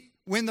see,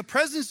 when the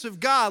presence of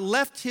God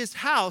left his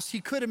house, he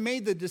could have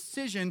made the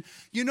decision,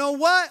 you know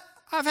what?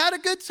 I've had a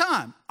good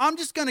time. I'm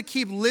just going to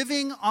keep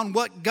living on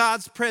what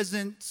God's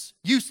presence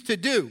used to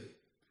do,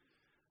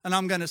 and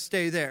I'm going to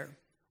stay there.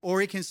 Or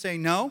he can say,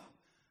 no,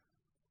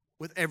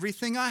 with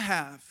everything I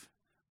have,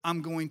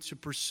 I'm going to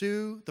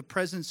pursue the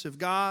presence of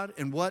God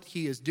and what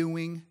he is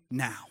doing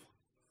now.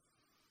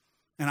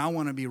 And I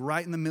want to be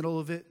right in the middle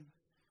of it,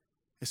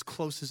 as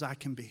close as I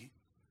can be.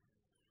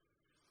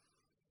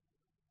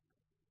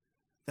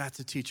 That's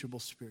a teachable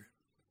spirit.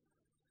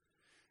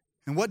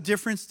 And what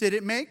difference did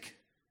it make?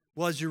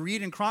 Well, as you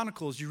read in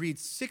Chronicles, you read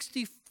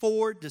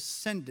 64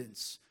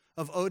 descendants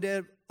of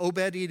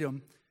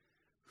Obed-Edom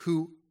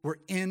who were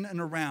in and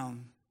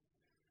around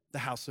the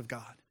house of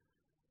God.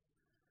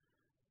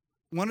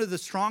 One of the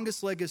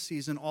strongest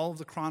legacies in all of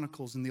the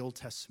Chronicles in the Old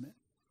Testament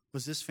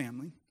was this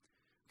family,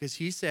 because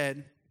he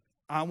said,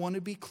 I want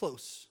to be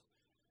close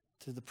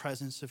to the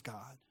presence of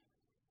God.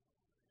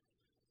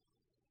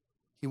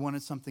 He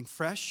wanted something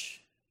fresh,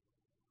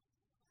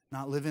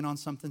 not living on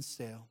something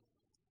stale.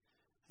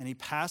 And he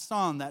passed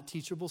on that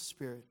teachable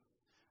spirit,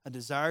 a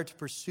desire to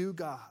pursue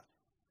God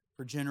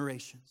for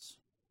generations.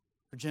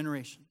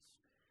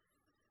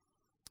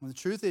 And the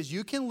truth is,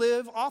 you can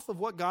live off of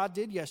what God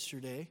did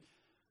yesterday,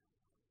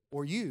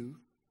 or you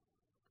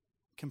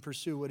can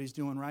pursue what he's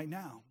doing right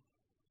now.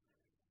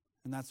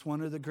 And that's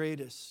one of the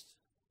greatest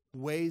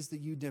ways that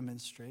you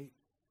demonstrate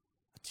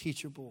a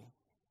teachable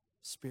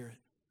spirit,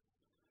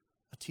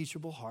 a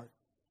teachable heart.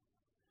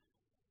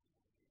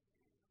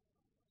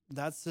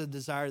 That's the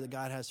desire that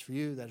God has for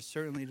you. That is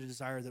certainly the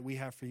desire that we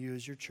have for you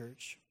as your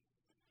church.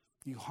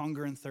 You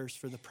hunger and thirst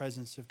for the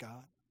presence of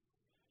God.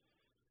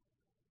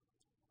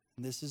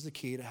 And this is the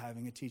key to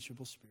having a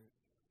teachable spirit.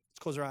 Let's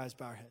close our eyes,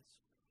 bow our heads.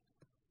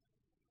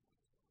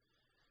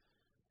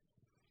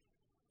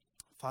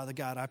 Father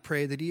God, I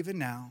pray that even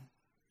now,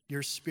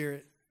 your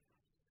Spirit,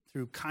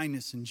 through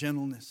kindness and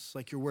gentleness,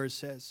 like your word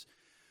says,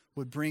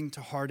 would bring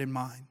to heart and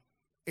mind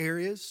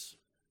areas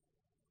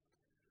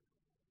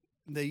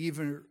that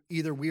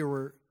either we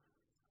were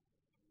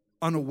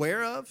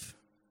unaware of,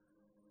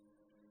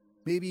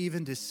 maybe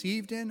even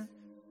deceived in,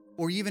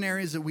 or even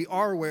areas that we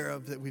are aware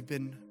of that we've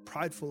been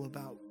prideful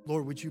about.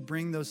 Lord, would you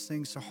bring those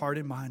things to heart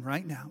and mind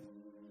right now?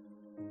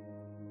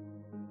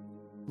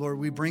 Lord,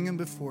 we bring them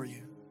before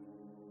you.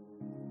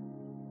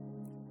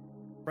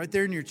 Right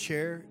there in your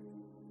chair,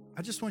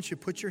 I just want you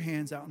to put your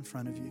hands out in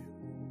front of you.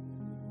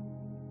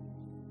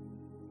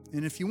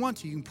 And if you want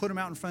to, you can put them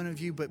out in front of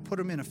you, but put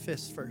them in a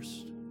fist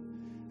first.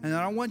 And then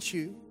I want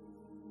you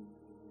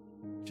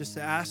just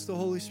to ask the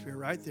Holy Spirit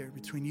right there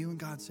between you and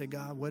God, say,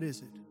 God, what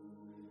is it?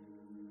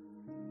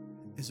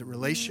 Is it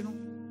relational?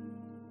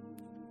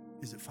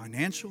 Is it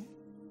financial?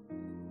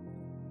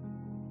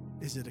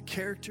 Is it a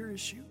character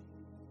issue?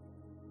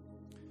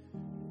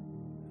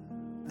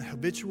 A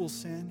habitual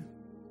sin?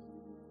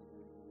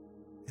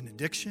 An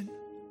addiction?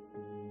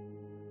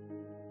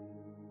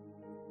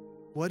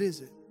 What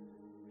is it?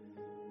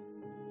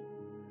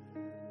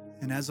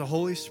 And as the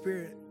Holy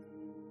Spirit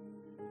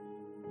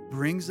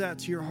brings that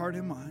to your heart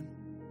and mind,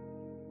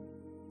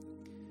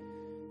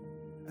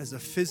 as a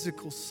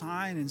physical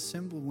sign and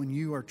symbol, when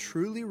you are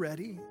truly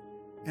ready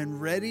and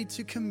ready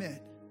to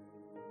commit,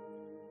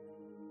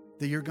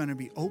 that you're going to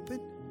be open,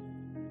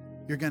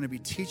 you're going to be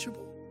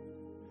teachable,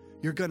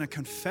 you're going to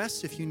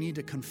confess if you need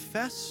to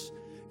confess,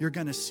 you're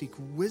going to seek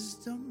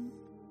wisdom,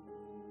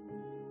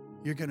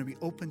 you're going to be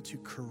open to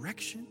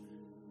correction.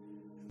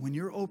 When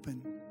you're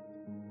open,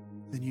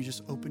 then you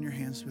just open your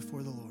hands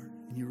before the Lord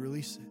and you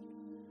release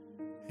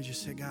it. You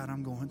just say, God,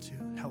 I'm going to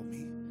help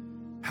me.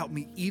 Help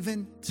me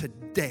even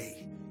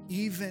today,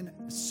 even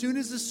as soon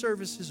as the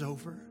service is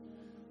over.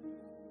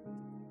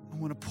 I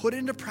want to put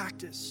into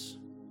practice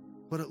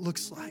what it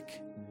looks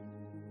like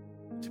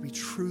to be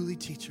truly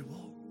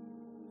teachable.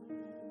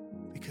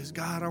 Because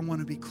God, I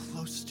want to be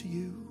close to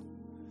you.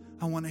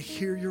 I want to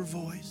hear your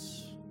voice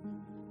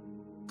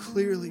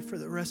clearly for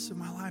the rest of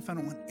my life. I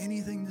don't want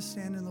anything to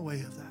stand in the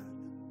way of that.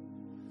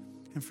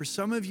 And for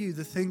some of you,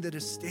 the thing that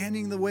is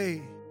standing in the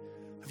way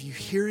of you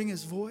hearing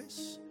his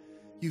voice,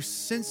 you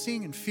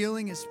sensing and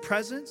feeling his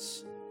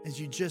presence, is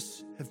you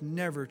just have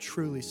never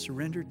truly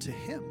surrendered to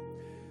him.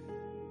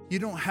 You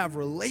don't have a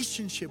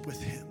relationship with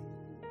him.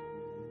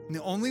 And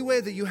the only way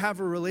that you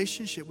have a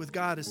relationship with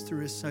God is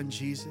through his son,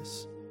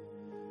 Jesus.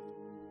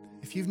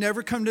 If you've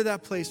never come to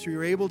that place where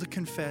you're able to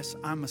confess,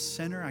 I'm a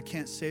sinner, I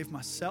can't save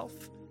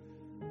myself,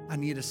 I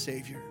need a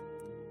Savior.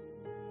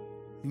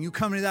 When you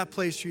come to that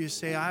place where you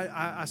say,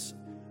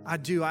 I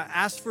do. I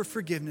ask for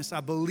forgiveness. I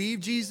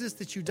believe, Jesus,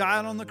 that you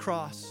died on the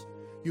cross.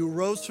 You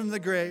rose from the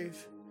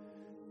grave.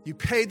 You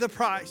paid the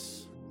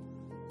price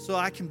so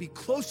I can be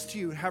close to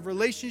you and have a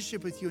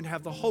relationship with you and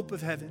have the hope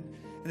of heaven.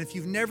 And if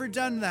you've never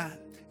done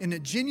that in a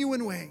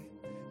genuine way,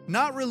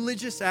 not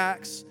religious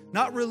acts,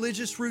 not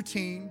religious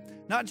routine,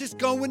 not just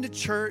going to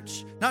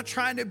church, not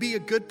trying to be a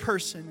good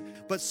person,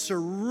 but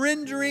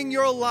surrendering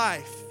your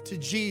life to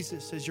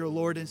Jesus as your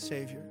Lord and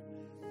Savior.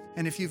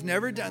 And if you've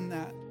never done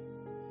that,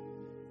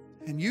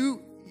 and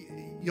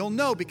you'll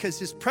know because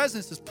his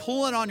presence is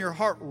pulling on your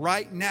heart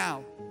right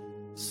now.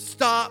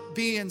 Stop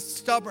being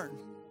stubborn.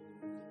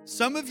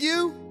 Some of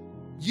you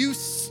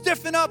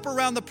stiffen up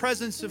around the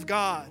presence of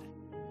God.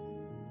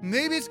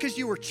 Maybe it's because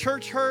you were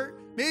church hurt.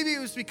 Maybe it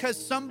was because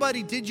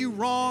somebody did you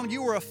wrong.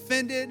 You were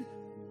offended.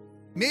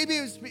 Maybe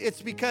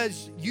it's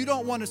because you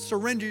don't want to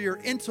surrender your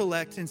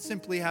intellect and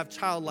simply have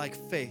childlike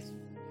faith.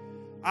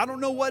 I don't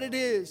know what it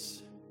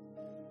is.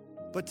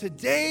 But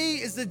today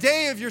is the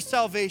day of your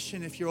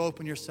salvation if you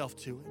open yourself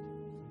to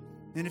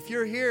it. And if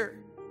you're here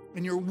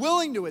and you're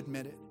willing to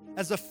admit it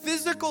as a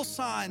physical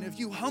sign of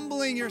you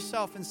humbling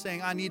yourself and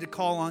saying, I need to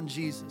call on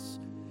Jesus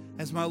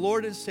as my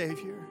Lord and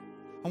Savior,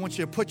 I want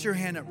you to put your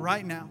hand up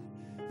right now.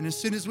 And as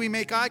soon as we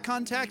make eye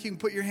contact, you can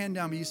put your hand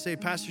down. But you say,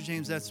 Pastor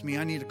James, that's me.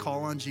 I need to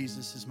call on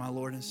Jesus as my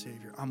Lord and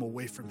Savior. I'm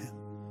away from him.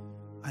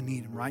 I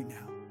need him right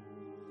now.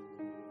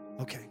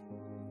 Okay.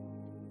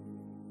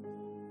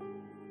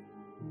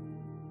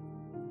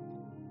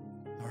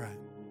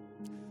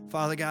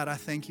 Father God, I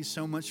thank you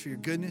so much for your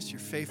goodness, your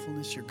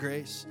faithfulness, your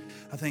grace.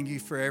 I thank you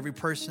for every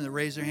person that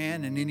raised their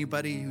hand and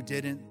anybody who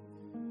didn't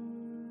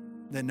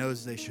that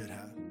knows they should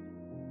have.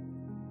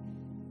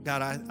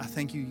 God, I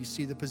thank you. You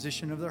see the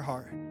position of their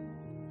heart.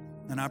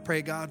 And I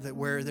pray, God, that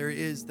where there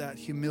is that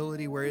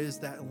humility, where is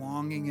that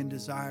longing and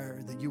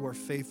desire, that you are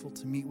faithful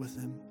to meet with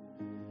them.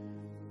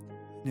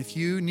 And if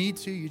you need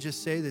to, you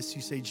just say this.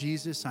 You say,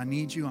 Jesus, I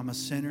need you. I'm a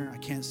sinner. I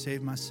can't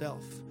save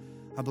myself.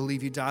 I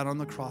believe you died on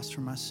the cross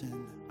for my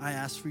sin. I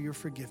ask for your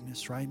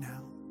forgiveness right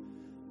now.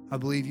 I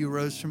believe you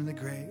rose from the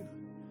grave.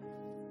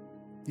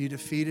 You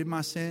defeated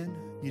my sin.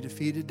 You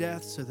defeated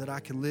death so that I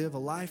can live a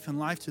life and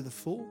life to the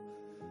full,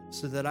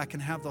 so that I can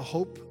have the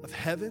hope of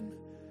heaven.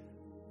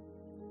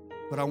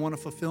 But I want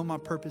to fulfill my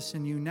purpose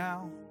in you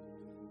now.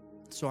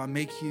 So I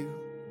make you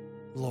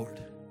Lord.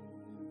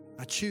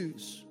 I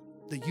choose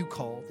that you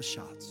call the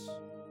shots.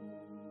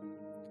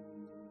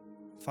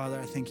 Father,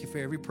 I thank you for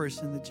every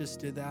person that just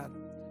did that.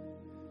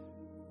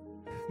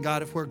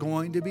 God, if we're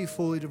going to be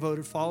fully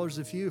devoted followers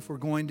of you, if we're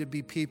going to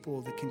be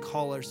people that can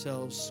call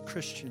ourselves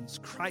Christians,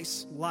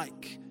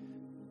 Christ-like,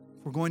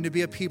 if we're going to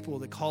be a people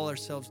that call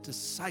ourselves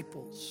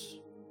disciples,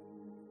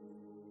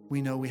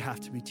 we know we have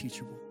to be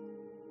teachable.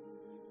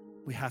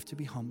 We have to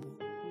be humble.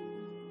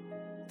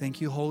 Thank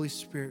you, Holy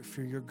Spirit,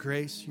 for your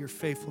grace, your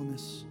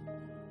faithfulness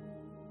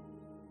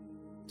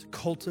to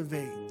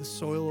cultivate the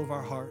soil of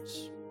our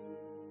hearts,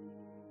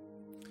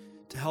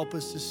 to help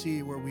us to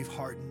see where we've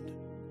hardened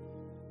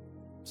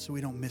so we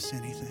don't miss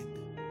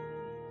anything.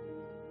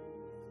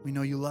 We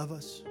know you love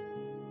us.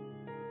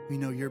 We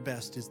know your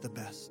best is the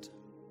best.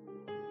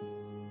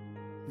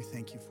 We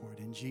thank you for it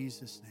in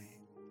Jesus' name.